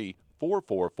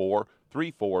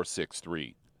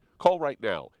 313-444-3463. Call right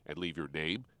now and leave your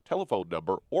name, telephone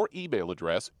number, or email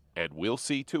address, and we'll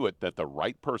see to it that the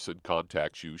right person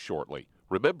contacts you shortly.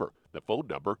 Remember, the phone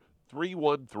number,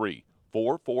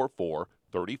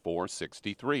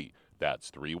 313-444-3463.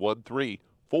 That's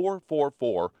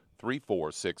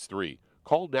 313-444-3463.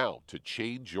 Call now to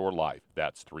change your life.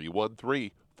 That's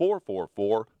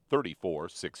 313-444-3463.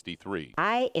 3463.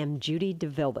 I am Judy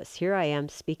DeVilbus. Here I am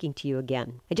speaking to you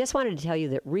again. I just wanted to tell you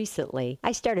that recently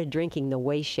I started drinking the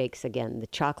Whey Shakes again, the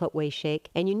chocolate Whey Shake.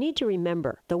 And you need to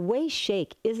remember, the Whey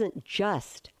Shake isn't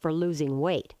just for losing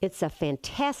weight. It's a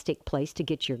fantastic place to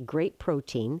get your great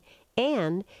protein.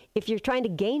 And if you're trying to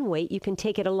gain weight, you can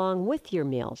take it along with your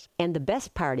meals. And the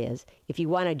best part is, if you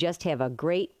want to just have a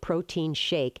great protein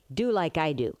shake, do like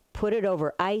I do. Put it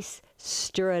over ice,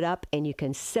 stir it up, and you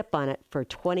can sip on it for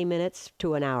 20 minutes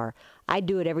to an hour. I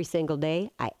do it every single day.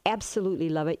 I absolutely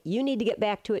love it. You need to get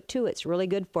back to it too. It's really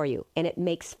good for you. And it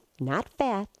makes not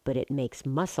fat, but it makes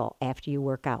muscle after you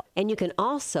work out. And you can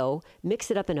also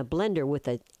mix it up in a blender with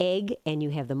an egg, and you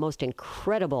have the most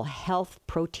incredible health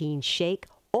protein shake.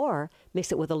 Or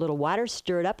mix it with a little water,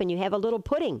 stir it up, and you have a little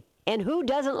pudding. And who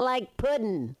doesn't like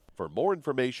pudding? For more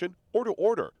information or to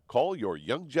order, call your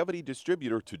Youngevity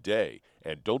distributor today.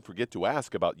 And don't forget to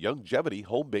ask about Youngevity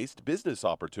home-based business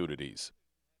opportunities.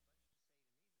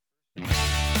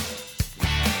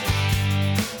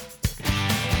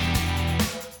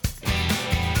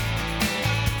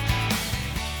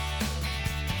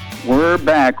 We're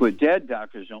back with Dead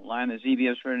Doctors Don't Lie on the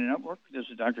ZBS Radio Network. This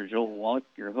is Dr. Joel Wallach,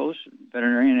 your host,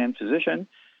 veterinarian and physician.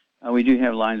 We do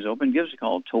have lines open. Give us a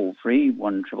call toll-free,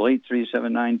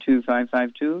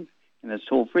 1-888-379-2552. And that's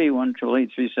toll-free,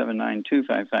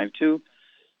 1-888-379-2552.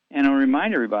 And I'll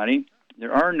remind everybody,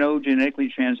 there are no genetically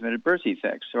transmitted birth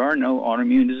defects. There are no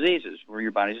autoimmune diseases where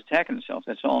your body's attacking itself.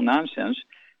 That's all nonsense.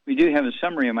 We do have a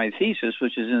summary of my thesis,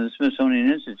 which is in the Smithsonian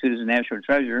Institute as a national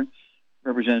treasure.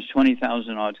 Represents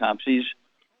 20,000 autopsies,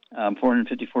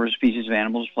 454 species of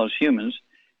animals plus humans,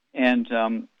 and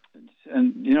you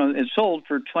know it's sold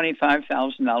for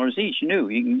 $25,000 each new.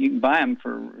 You can buy them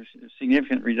for a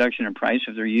significant reduction in price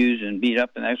if they're used and beat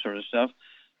up and that sort of stuff.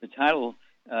 The title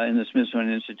in the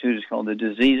Smithsonian Institute is called "The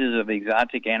Diseases of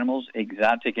Exotic Animals."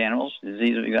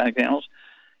 Disease of Exotic Animals,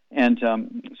 And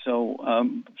so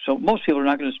most people are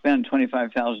not going to spend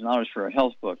 $25,000 for a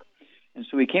health book. And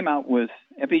so we came out with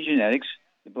Epigenetics,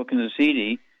 the book and the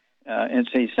CD. And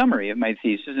it's a summary of my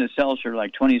thesis, and it sells for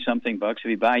like 20-something bucks.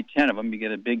 If you buy 10 of them, you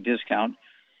get a big discount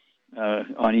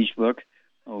on each book.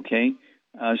 Okay,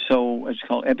 so it's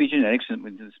called Epigenetics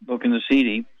with this book and the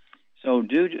CD. So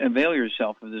do avail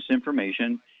yourself of this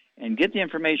information and get the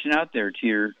information out there to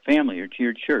your family or to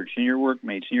your church and your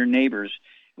workmates and your neighbors.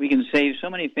 We can save so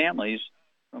many families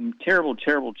from terrible,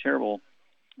 terrible, terrible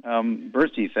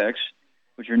birth defects,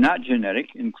 which are not genetic,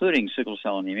 including sickle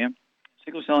cell anemia.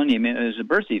 Sickle cell anemia is a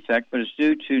birth defect, but it's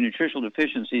due to nutritional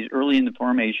deficiencies early in the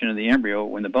formation of the embryo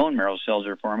when the bone marrow cells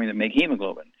are forming that make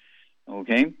hemoglobin.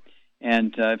 Okay?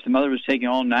 And if the mother was taking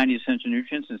all 90 essential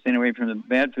nutrients and staying away from the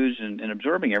bad foods and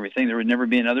absorbing everything, there would never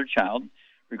be another child,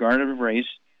 regardless of race,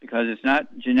 because it's not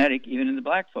genetic even in the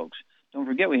black folks. Don't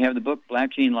forget, we have the book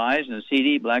Black Gene Lies and the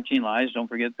CD Black Gene Lies. Don't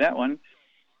forget that one.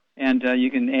 And you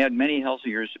can add many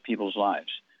healthy years to people's lives.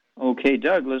 Okay,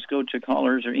 Doug, let's go to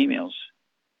callers or emails.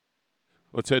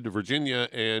 Let's head to Virginia.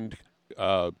 And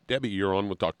Debbie, you're on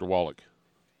with Dr. Wallach.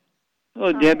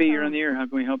 Hello, Debbie. You're on the air. How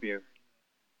can we help you?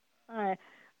 Hi.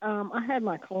 I had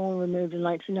my colon removed in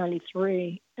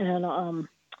 1993, and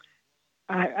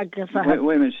I guess I had...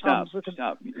 Wait a minute. Stop.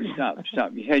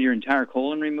 You had your entire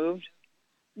colon removed?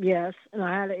 Yes, and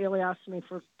I had an ileostomy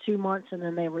for 2 months, and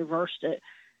then they reversed it.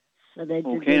 So they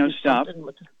did... Okay, now stop.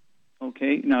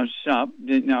 Okay, now stop.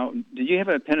 Did you have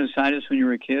appendicitis when you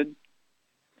were a kid?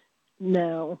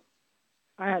 No.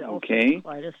 I had ulcerative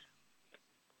colitis.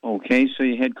 Okay, so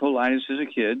you had colitis as a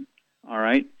kid. All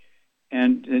right.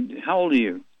 And how old are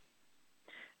you?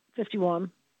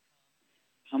 51.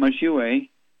 How much you weigh?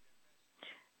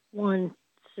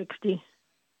 160.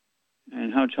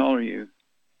 And how tall are you?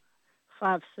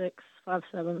 5'6",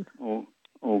 5'7". Oh,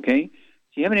 okay. Do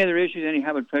you have any other issues? Any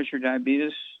high blood pressure,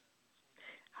 diabetes?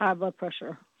 High blood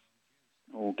pressure.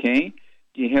 Okay.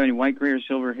 Do you have any white, gray, or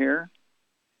silver hair?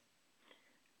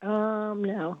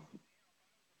 No.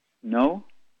 No?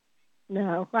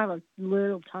 No. I have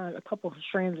a couple of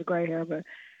strands of gray hair, but...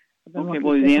 Okay,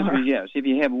 well, the answer is yes. If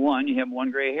you have one, you have one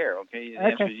gray hair, okay? The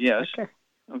answer is yes.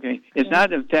 Okay. It's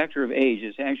not a factor of age.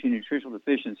 It's actually nutritional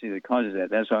deficiency that causes that.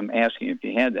 That's why I'm asking if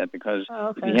you had that, because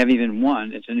if you have even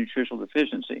one, it's a nutritional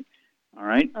deficiency. All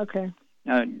right? Okay.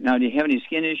 Now, do you have any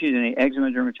skin issues, any eczema,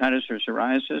 dermatitis, or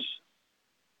psoriasis?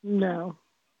 No.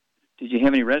 Did you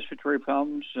have any respiratory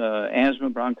problems, asthma,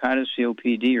 bronchitis,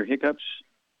 COPD, or hiccups?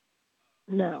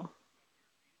 No.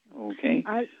 Okay.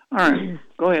 All right.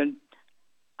 Go ahead.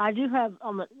 I do have,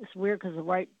 it's weird because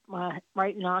my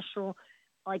right nostril,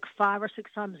 like 5 or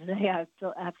 6 times a day, I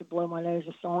have to blow my nose.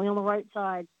 It's only on the right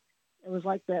side. It was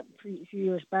like that a few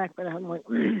years back, but I'm like,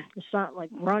 it's not like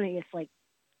runny. It's like...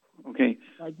 Okay.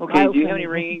 Do you have any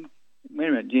ringing? Wait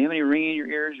a minute. Do you have any ringing in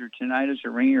your ears, or tinnitus, or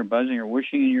ringing, or buzzing, or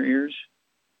whooshing in your ears?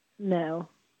 No.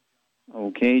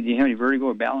 Okay. Do you have any vertigo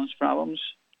or balance problems?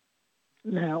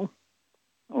 No.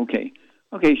 Okay.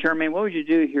 Okay, Charmaine, what would you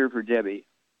do here for Debbie?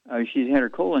 She's had her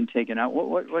colon taken out.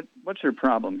 What's her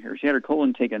problem here? She had her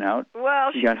colon taken out.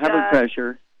 Well, she got high blood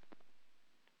pressure.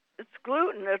 It's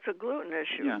gluten. It's a gluten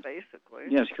issue, basically.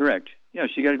 Yes, correct. Yeah,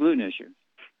 she got a gluten issue.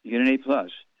 You get an A+.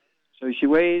 So she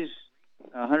weighs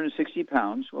 160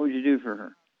 pounds. What would you do for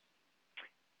her?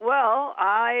 Well,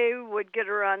 I would get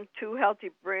her on 2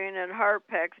 healthy brain and heart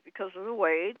packs because of the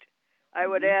weight. I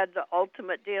would add the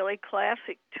Ultimate Daily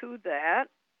Classic to that,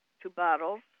 2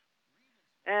 bottles.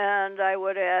 And I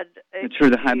would add... It's for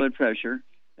the high blood pressure.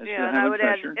 That's for the high blood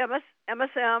pressure. Add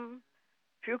MSM,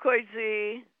 Fucoid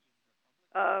Z,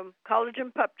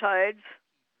 collagen peptides,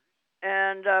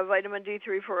 and vitamin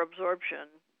D3 for absorption.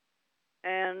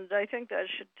 And I think that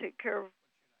should take care of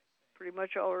pretty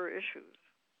much all her issues.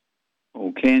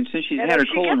 Okay, and since she's had her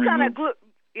colon removed...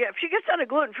 if she gets on a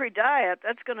gluten-free diet,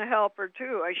 that's going to help her,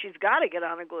 too. She's got to get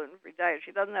on a gluten-free diet.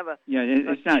 She doesn't have a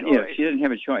it's not choice. She doesn't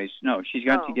have a choice. No, she's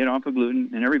got to get off of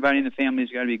gluten, and everybody in the family has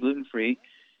got to be gluten-free.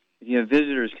 If you have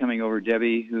visitors coming over,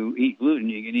 Debbie, who eat gluten,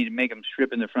 you need to make them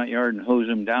strip in the front yard and hose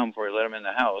them down before you let them in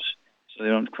the house so they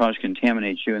don't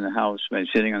cross-contaminate you in the house by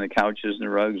sitting on the couches and the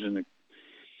rugs and the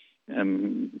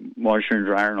washer and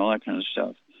dryer and all that kind of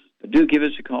stuff. But do give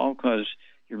us a call, because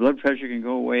your blood pressure can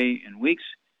go away in weeks.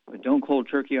 But don't cold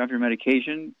turkey off your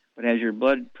medication. But as your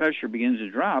blood pressure begins to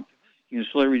drop, you can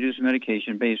slowly reduce the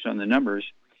medication based on the numbers.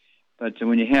 But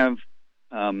when you have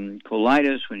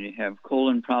colitis, when you have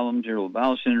colon problems, irritable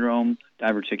bowel syndrome,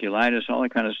 diverticulitis, all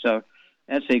that kind of stuff,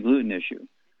 that's a gluten issue.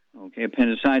 Okay,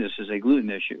 appendicitis is a gluten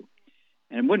issue.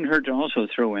 And it wouldn't hurt to also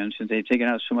throw in, since they've taken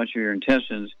out so much of your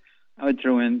intestines, I would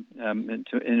throw in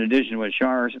addition to what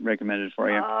Char recommended for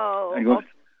you.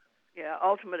 Yeah,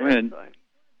 Ultimate Go ahead. Enzymes.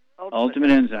 Ultimate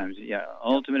Enzymes. Yeah,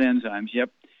 Ultimate Enzymes. Yep.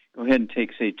 Go ahead and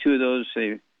take, say, 2 of those,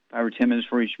 say 5 or 10 minutes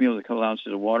for each meal with a couple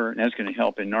ounces of water, and that's going to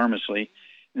help enormously.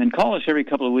 And then call us every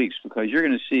couple of weeks because you're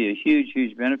going to see a huge,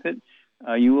 huge benefit.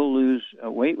 You will lose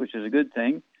weight, which is a good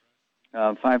thing.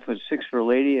 5'6" for a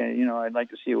lady. I'd like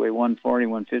to see you weigh 140,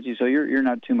 150. So you're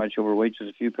not too much overweight, just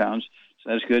a few pounds.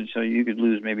 So that's good. So you could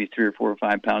lose maybe 3 or 4 or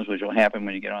 5 pounds, which will happen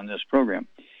when you get on this program.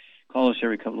 Call us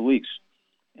every couple of weeks.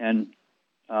 And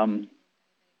let's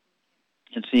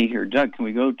see here. Doug, can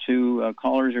we go to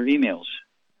callers or emails?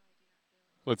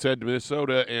 Let's head to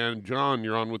Minnesota. And John,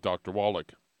 you're on with Dr.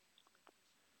 Wallach.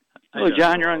 Hello,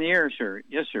 John. You're on the air, sir.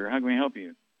 Yes, sir. How can we help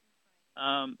you?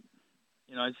 I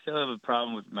still have a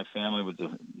problem with my family with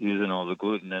using all the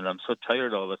gluten, and I'm so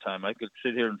tired all the time. I could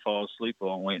sit here and fall asleep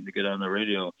while I'm waiting to get on the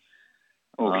radio.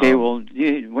 Okay, wait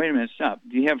a minute. Stop.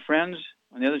 Do you have friends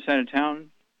on the other side of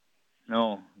town?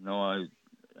 No, I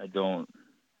don't.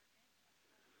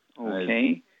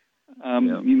 Okay.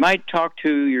 You might talk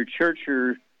to your church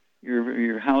or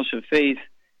your house of faith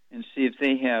and see if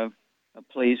they have a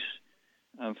place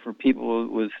for people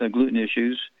with gluten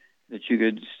issues that you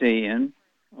could stay in.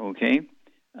 Okay.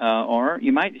 Or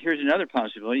you might, here's another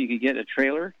possibility. You could get a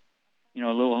trailer, a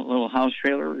little house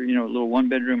trailer, a little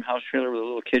 1-bedroom house trailer with a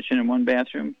little kitchen and 1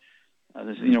 bathroom. One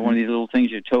of these little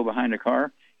things you tow behind a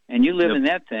car. And you live in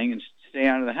that thing and stay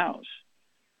out of the house.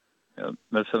 Yeah,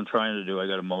 that's what I'm trying to do. I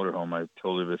got a motorhome. I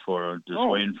told you before. I'm just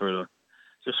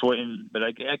waiting, but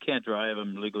I can't drive.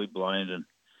 I'm legally blind. And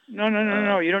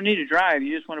No. You don't need to drive.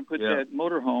 You just want to put that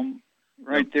motorhome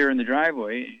right there in the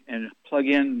driveway and plug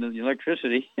in the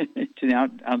electricity to the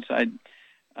outside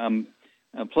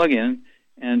plug-in.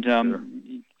 And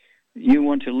you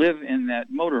want to live in that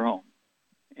motorhome.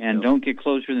 And don't get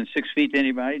closer than 6 feet to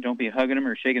anybody. Don't be hugging them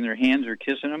or shaking their hands or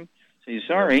kissing them. Say,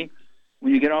 sorry.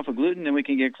 When you get off of gluten, then we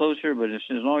can get closer. But as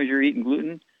long as you're eating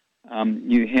gluten,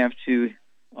 you have to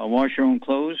wash your own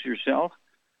clothes yourself.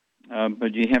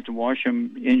 But you have to wash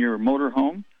them in your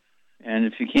motorhome. And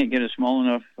if you can't get a small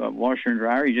enough washer and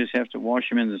dryer, you just have to wash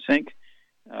them in the sink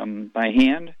by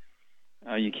hand.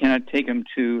 You cannot take them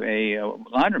to a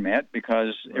laundromat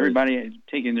because everybody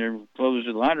taking their clothes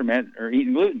to the laundromat are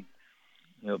eating gluten.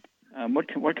 Yep.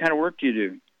 What kind of work do you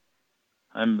do?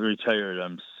 I'm retired.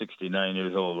 I'm 69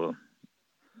 years old.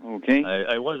 Okay.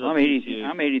 I was. I'm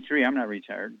 83. I'm not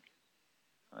retired.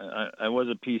 I was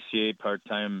a PCA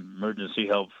part-time emergency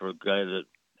help for a guy that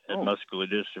had muscular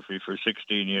dystrophy for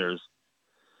 16 years.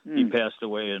 He passed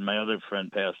away, and my other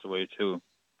friend passed away too.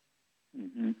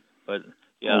 Mm-hmm. But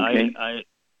I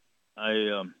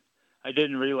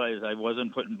didn't realize I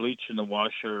wasn't putting bleach in the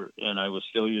washer, and I was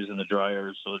still using the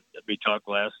dryer. So we talked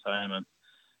last time, and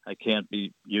I can't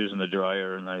be using the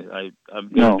dryer, and I'm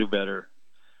going to do better.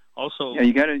 Also,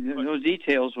 you got to. Those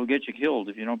details will get you killed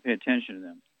if you don't pay attention to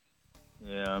them.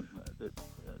 Yeah,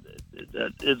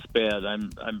 it's bad. I'm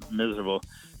miserable.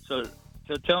 So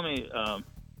tell me,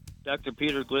 Dr.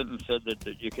 Peter Glidden said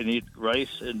that you can eat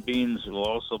rice and beans will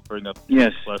also bring up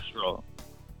cholesterol.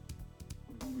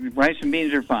 Rice and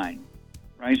beans are fine.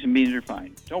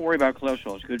 Don't worry about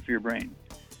cholesterol. It's good for your brain.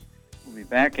 We'll be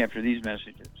back after these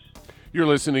messages. You're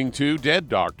listening to Dead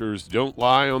Doctors Don't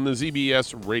Lie on the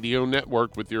ZBS Radio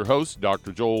Network with your host,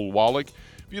 Dr. Joel Wallach.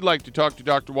 If you'd like to talk to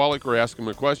Dr. Wallach or ask him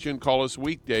a question, call us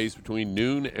weekdays between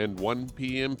noon and 1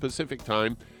 p.m. Pacific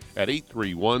Time at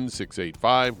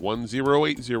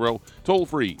 831-685-1080, toll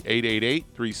free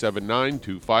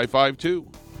 888-379-2552.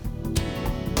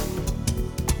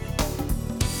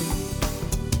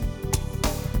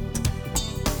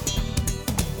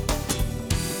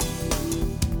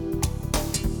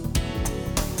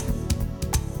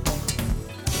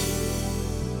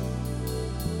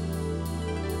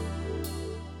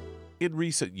 In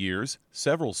recent years,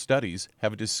 several studies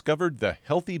have discovered the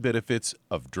healthy benefits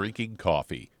of drinking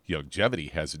coffee.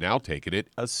 Youngevity has now taken it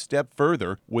a step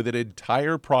further with an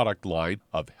entire product line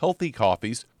of healthy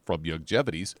coffees from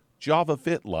Youngevity's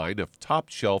JavaFit line of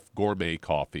top-shelf gourmet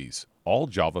coffees. All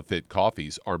JavaFit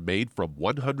coffees are made from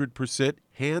 100%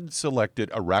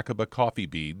 hand-selected Arabica coffee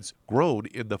beans grown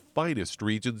in the finest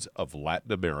regions of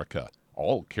Latin America,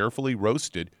 all carefully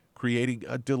roasted, creating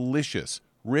a delicious,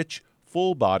 rich,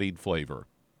 full-bodied flavor.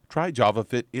 Try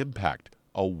JavaFit Impact,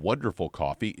 a wonderful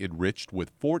coffee enriched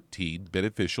with 14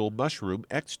 beneficial mushroom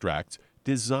extracts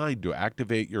designed to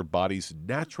activate your body's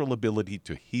natural ability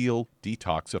to heal,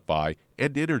 detoxify,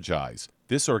 and energize.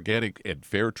 This organic and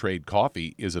fair trade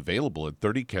coffee is available in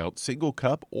 30-count single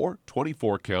cup or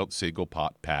 24-count single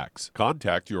pot packs.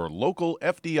 Contact your local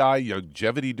FDI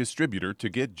Longevity distributor to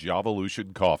get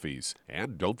Javalution coffees.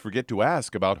 And don't forget to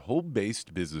ask about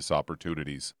home-based business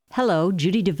opportunities. Hello,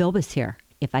 Judy DeVilbus here.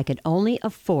 If I could only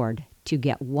afford to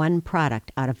get one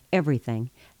product out of everything,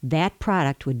 that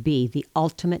product would be the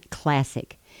Ultimate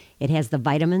Classic. It has the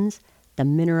vitamins, the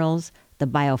minerals, the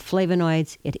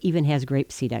bioflavonoids. It even has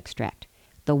grapeseed extract.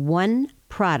 The one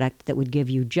product that would give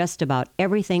you just about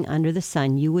everything under the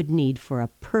sun you would need for a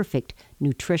perfect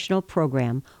nutritional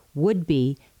program would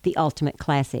be the Ultimate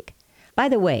Classic. By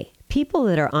the way, people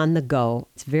that are on the go,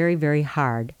 it's very, very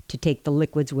hard to take the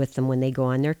liquids with them when they go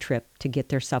on their trip to get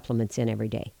their supplements in every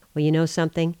day. Well, you know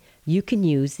something? You can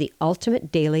use the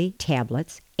Ultimate Daily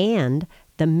tablets and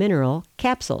the mineral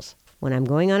capsules. When I'm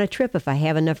going on a trip, if I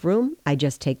have enough room, I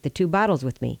just take the 2 bottles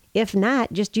with me. If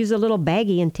not, just use a little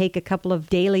baggie and take a couple of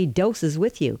daily doses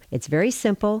with you. It's very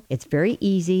simple. It's very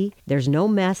easy. There's no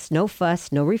mess, no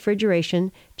fuss, no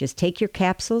refrigeration. Just take your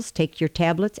capsules, take your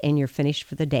tablets, and you're finished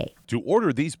for the day. To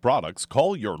order these products,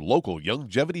 call your local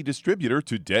Longevity distributor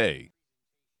today.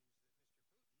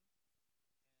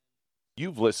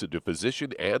 You've listened to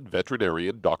physician and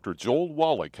veterinarian Dr. Joel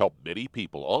Wallach help many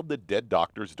people on the Dead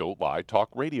Doctors Don't Lie talk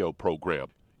radio program.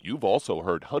 You've also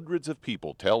heard hundreds of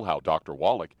people tell how Dr.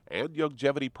 Wallach and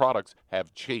Longevity products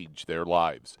have changed their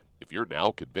lives. If you're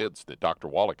now convinced that Dr.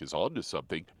 Wallach is onto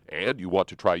something and you want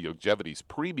to try Longevity's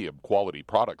premium quality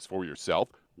products for yourself,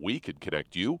 we can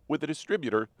connect you with a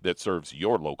distributor that serves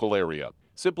your local area.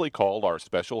 Simply call our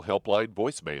special helpline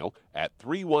voicemail at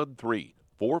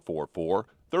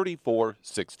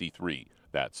 313-444-3463.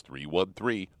 That's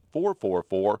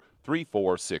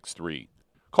 313-444-3463.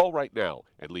 Call right now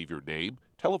and leave your name,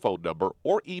 telephone number,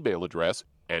 or email address,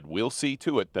 and we'll see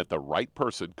to it that the right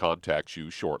person contacts you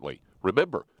shortly.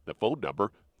 Remember, the phone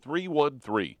number,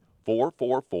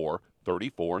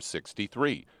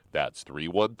 313-444-3463. That's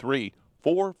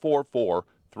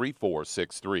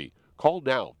 313-444-3463. Call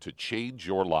now to change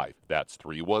your life. That's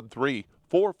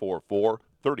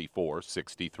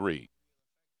 313-444-3463.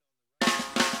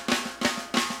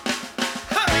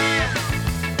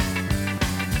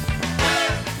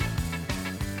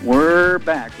 We're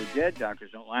back with Dead Doctors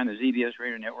Don't Lie on the ZBS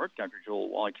Radio Network. Dr. Joel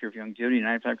Wallach here for Longevity,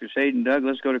 9 o'clock Crusade. And Doug,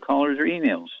 let's go to callers or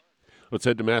emails. Let's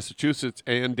head to Massachusetts.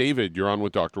 And David, you're on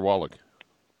with Dr. Wallach.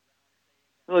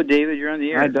 Hello, David. You're on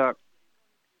the air. Hi, Doc.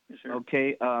 Yes, sir.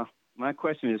 Okay, my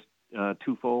question is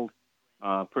twofold.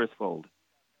 Firstfold.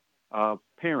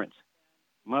 Parents,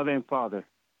 mother and father,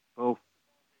 both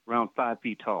around 5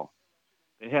 feet tall.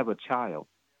 They have a child,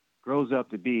 grows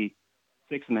up to be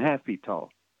 6.5 feet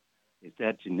tall. Is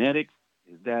that genetics?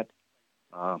 Is that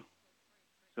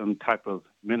some type of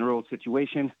mineral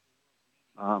situation?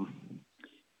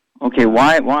 Okay,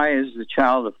 why is the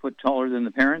child a foot taller than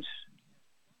the parents?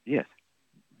 Yes.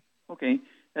 Okay,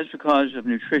 that's because of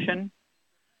nutrition.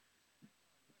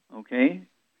 Okay,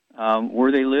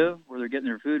 where they live, where they're getting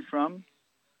their food from.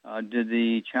 Did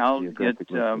the child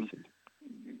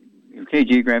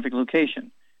geographic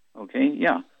location? Okay,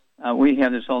 yeah. We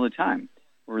have this all the time,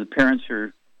 where the parents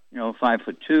are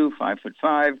 5'2",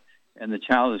 5'5", and the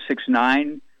child is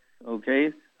 6'9".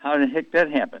 Okay, how the heck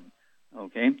that happen?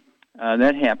 Okay,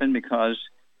 that happened because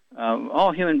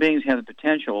all human beings have the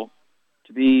potential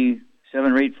to be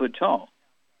 7 or 8 foot tall,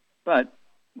 but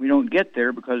we don't get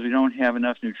there because we don't have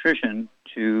enough nutrition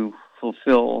to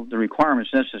fulfill the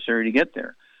requirements necessary to get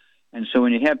there. And so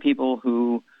when you have people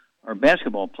who are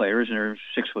basketball players and are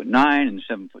 6'9" and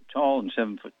 7 foot tall and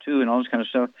 7'2" and all this kind of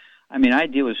stuff, I mean, I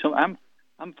deal with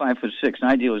I'm 5'6", and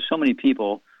I deal with so many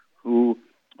people who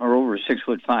are over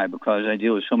 6'5" because I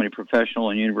deal with so many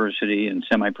professional and university and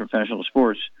semi-professional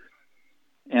sports,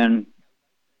 and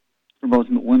for both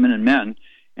women and men.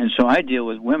 And so I deal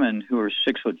with women who are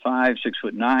 6'5",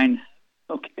 6'9",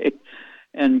 okay,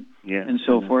 and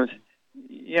so forth.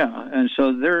 Yeah, and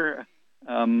so they're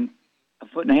 1.5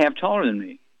 feet taller than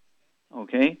me,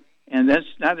 okay, and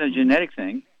that's not a genetic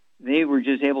thing. They were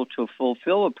just able to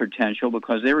fulfill a potential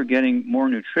because they were getting more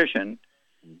nutrition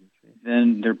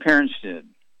than their parents did.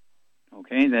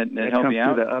 Okay, that help you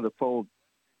out? To the other fold.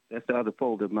 That's the other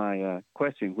fold of my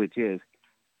question, which is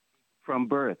from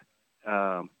birth.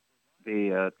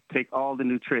 They take all the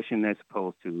nutrition as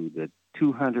opposed to the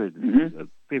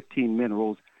 215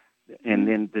 minerals, and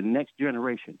then the next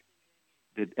generation.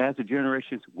 As the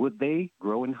generations, would they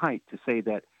grow in height to say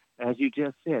that, as you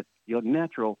just said, your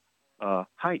natural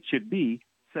height should be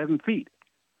 7 feet?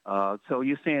 So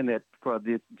you're saying that for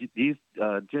these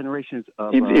generations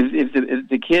of if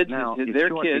the kids now if their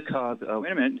kids because of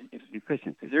wait a minute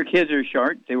deficiency. If their kids are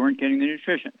short, they weren't getting the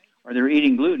nutrition, or they're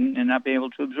eating gluten and not being able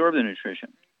to absorb the nutrition.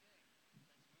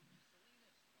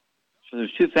 So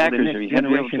there's two factors there. You have to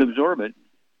be able to absorb it.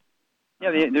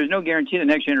 Yeah, there's no guarantee the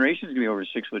next generation is going to be over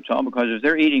 6 foot tall, because if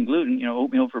they're eating gluten,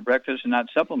 oatmeal for breakfast and not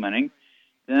supplementing,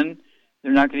 then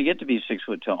they're not going to get to be 6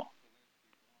 foot tall.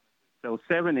 So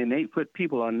 7 and 8 foot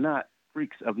people are not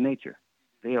freaks of nature.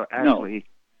 They are actually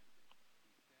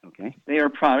okay. They are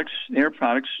products. They are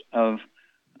products of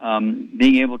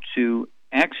being able to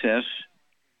access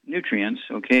nutrients.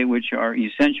 Okay, which are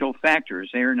essential factors.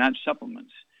 They are not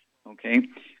supplements. Okay.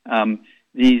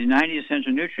 These 90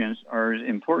 essential nutrients are as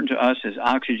important to us as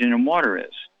oxygen and water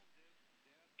is.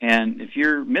 And if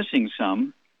you're missing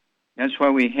some, that's why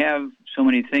we have so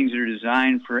many things that are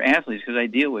designed for athletes, because I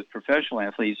deal with professional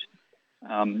athletes.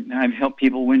 I've helped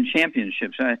people win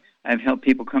championships. I've helped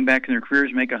people come back in their careers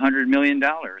and make $100 million,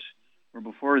 where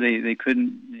before they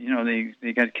couldn't,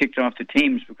 they got kicked off the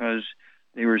teams because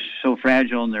they were so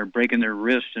fragile and they're breaking their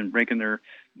wrists and breaking their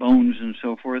bones and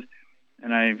so forth.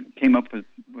 And I came up with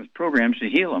programs to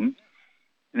heal them,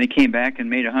 and they came back and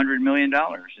made $100 million.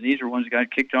 And these are ones that got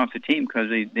kicked off the team because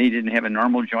they didn't have a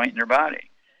normal joint in their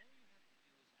body.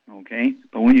 Okay?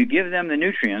 But when you give them the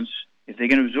nutrients, if they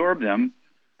can absorb them,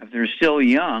 if they're still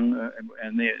young,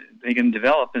 and they can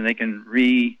develop and they can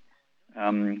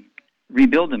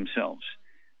rebuild themselves.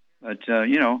 But,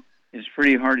 it's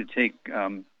pretty hard to take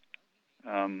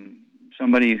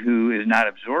somebody who is not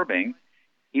absorbing,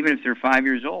 even if they're 5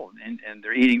 years old, and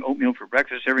they're eating oatmeal for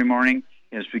breakfast every morning,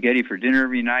 they have spaghetti for dinner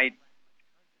every night,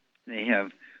 they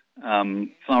have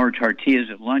flour tortillas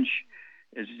at lunch.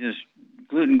 It's just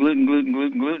gluten, gluten, gluten,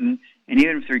 gluten, gluten. And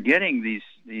even if they're getting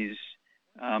these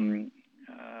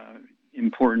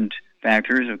important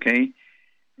factors, okay,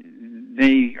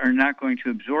 they are not going to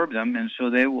absorb them, and so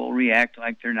they will react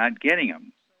like they're not getting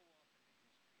them.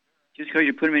 Just because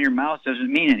you put them in your mouth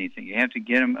doesn't mean anything. You have to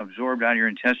get them absorbed out of your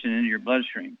intestine into your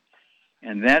bloodstream.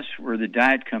 And that's where the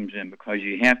diet comes in, because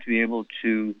you have to be able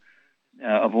to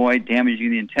avoid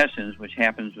damaging the intestines, which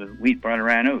happens with wheat, bran,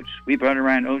 and oats. Wheat, bran,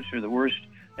 and oats are the worst.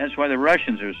 That's why the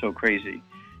Russians are so crazy.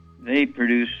 They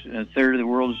produce a third of the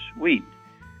world's wheat.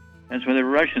 That's why the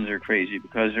Russians are crazy,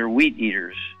 because they're wheat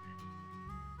eaters.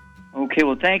 Okay,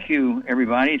 well, thank you,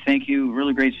 everybody. Thank you.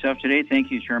 Really great stuff today. Thank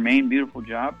you, Charmaine. Beautiful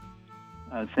job.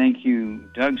 Thank you,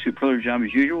 Doug. Superlative job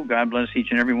as usual. God bless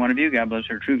each and every one of you. God bless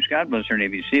our troops. God bless our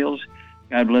Navy SEALs.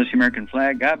 God bless the American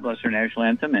flag. God bless our national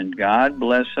anthem. And God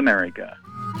bless America.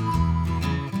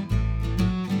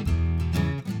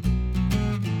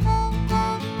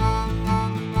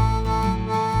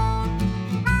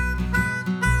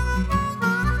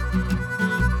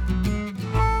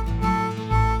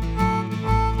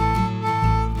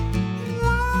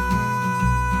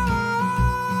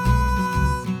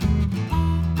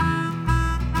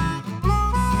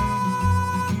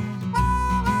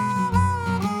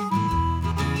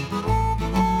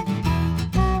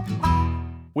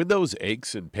 When those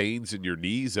aches and pains in your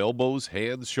knees, elbows,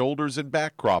 hands, shoulders, and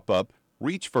back crop up,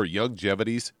 reach for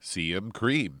Youngevity's CM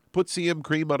Cream. Put CM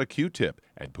Cream on a Q-tip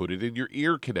and put it in your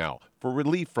ear canal for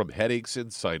relief from headaches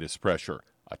and sinus pressure.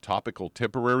 A topical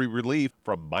temporary relief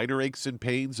from minor aches and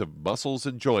pains of muscles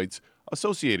and joints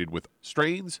associated with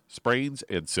strains, sprains,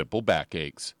 and simple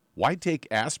backaches. Why take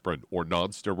aspirin or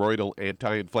non-steroidal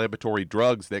anti-inflammatory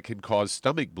drugs that can cause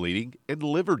stomach bleeding and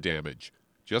liver damage?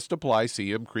 Just apply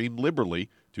CM Cream liberally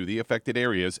to the affected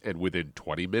areas, and within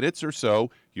 20 minutes or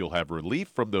so, you'll have relief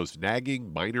from those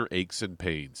nagging minor aches and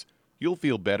pains. You'll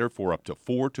feel better for up to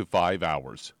 4 to 5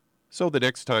 hours. So the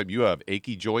next time you have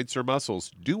achy joints or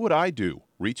muscles, do what I do.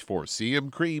 Reach for CM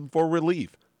Cream for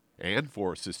relief. And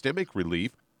for systemic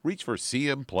relief, reach for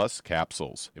CM Plus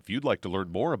capsules. If you'd like to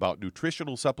learn more about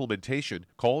nutritional supplementation,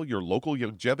 call your local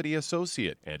Youngevity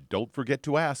associate, and don't forget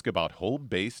to ask about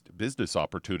home-based business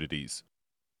opportunities.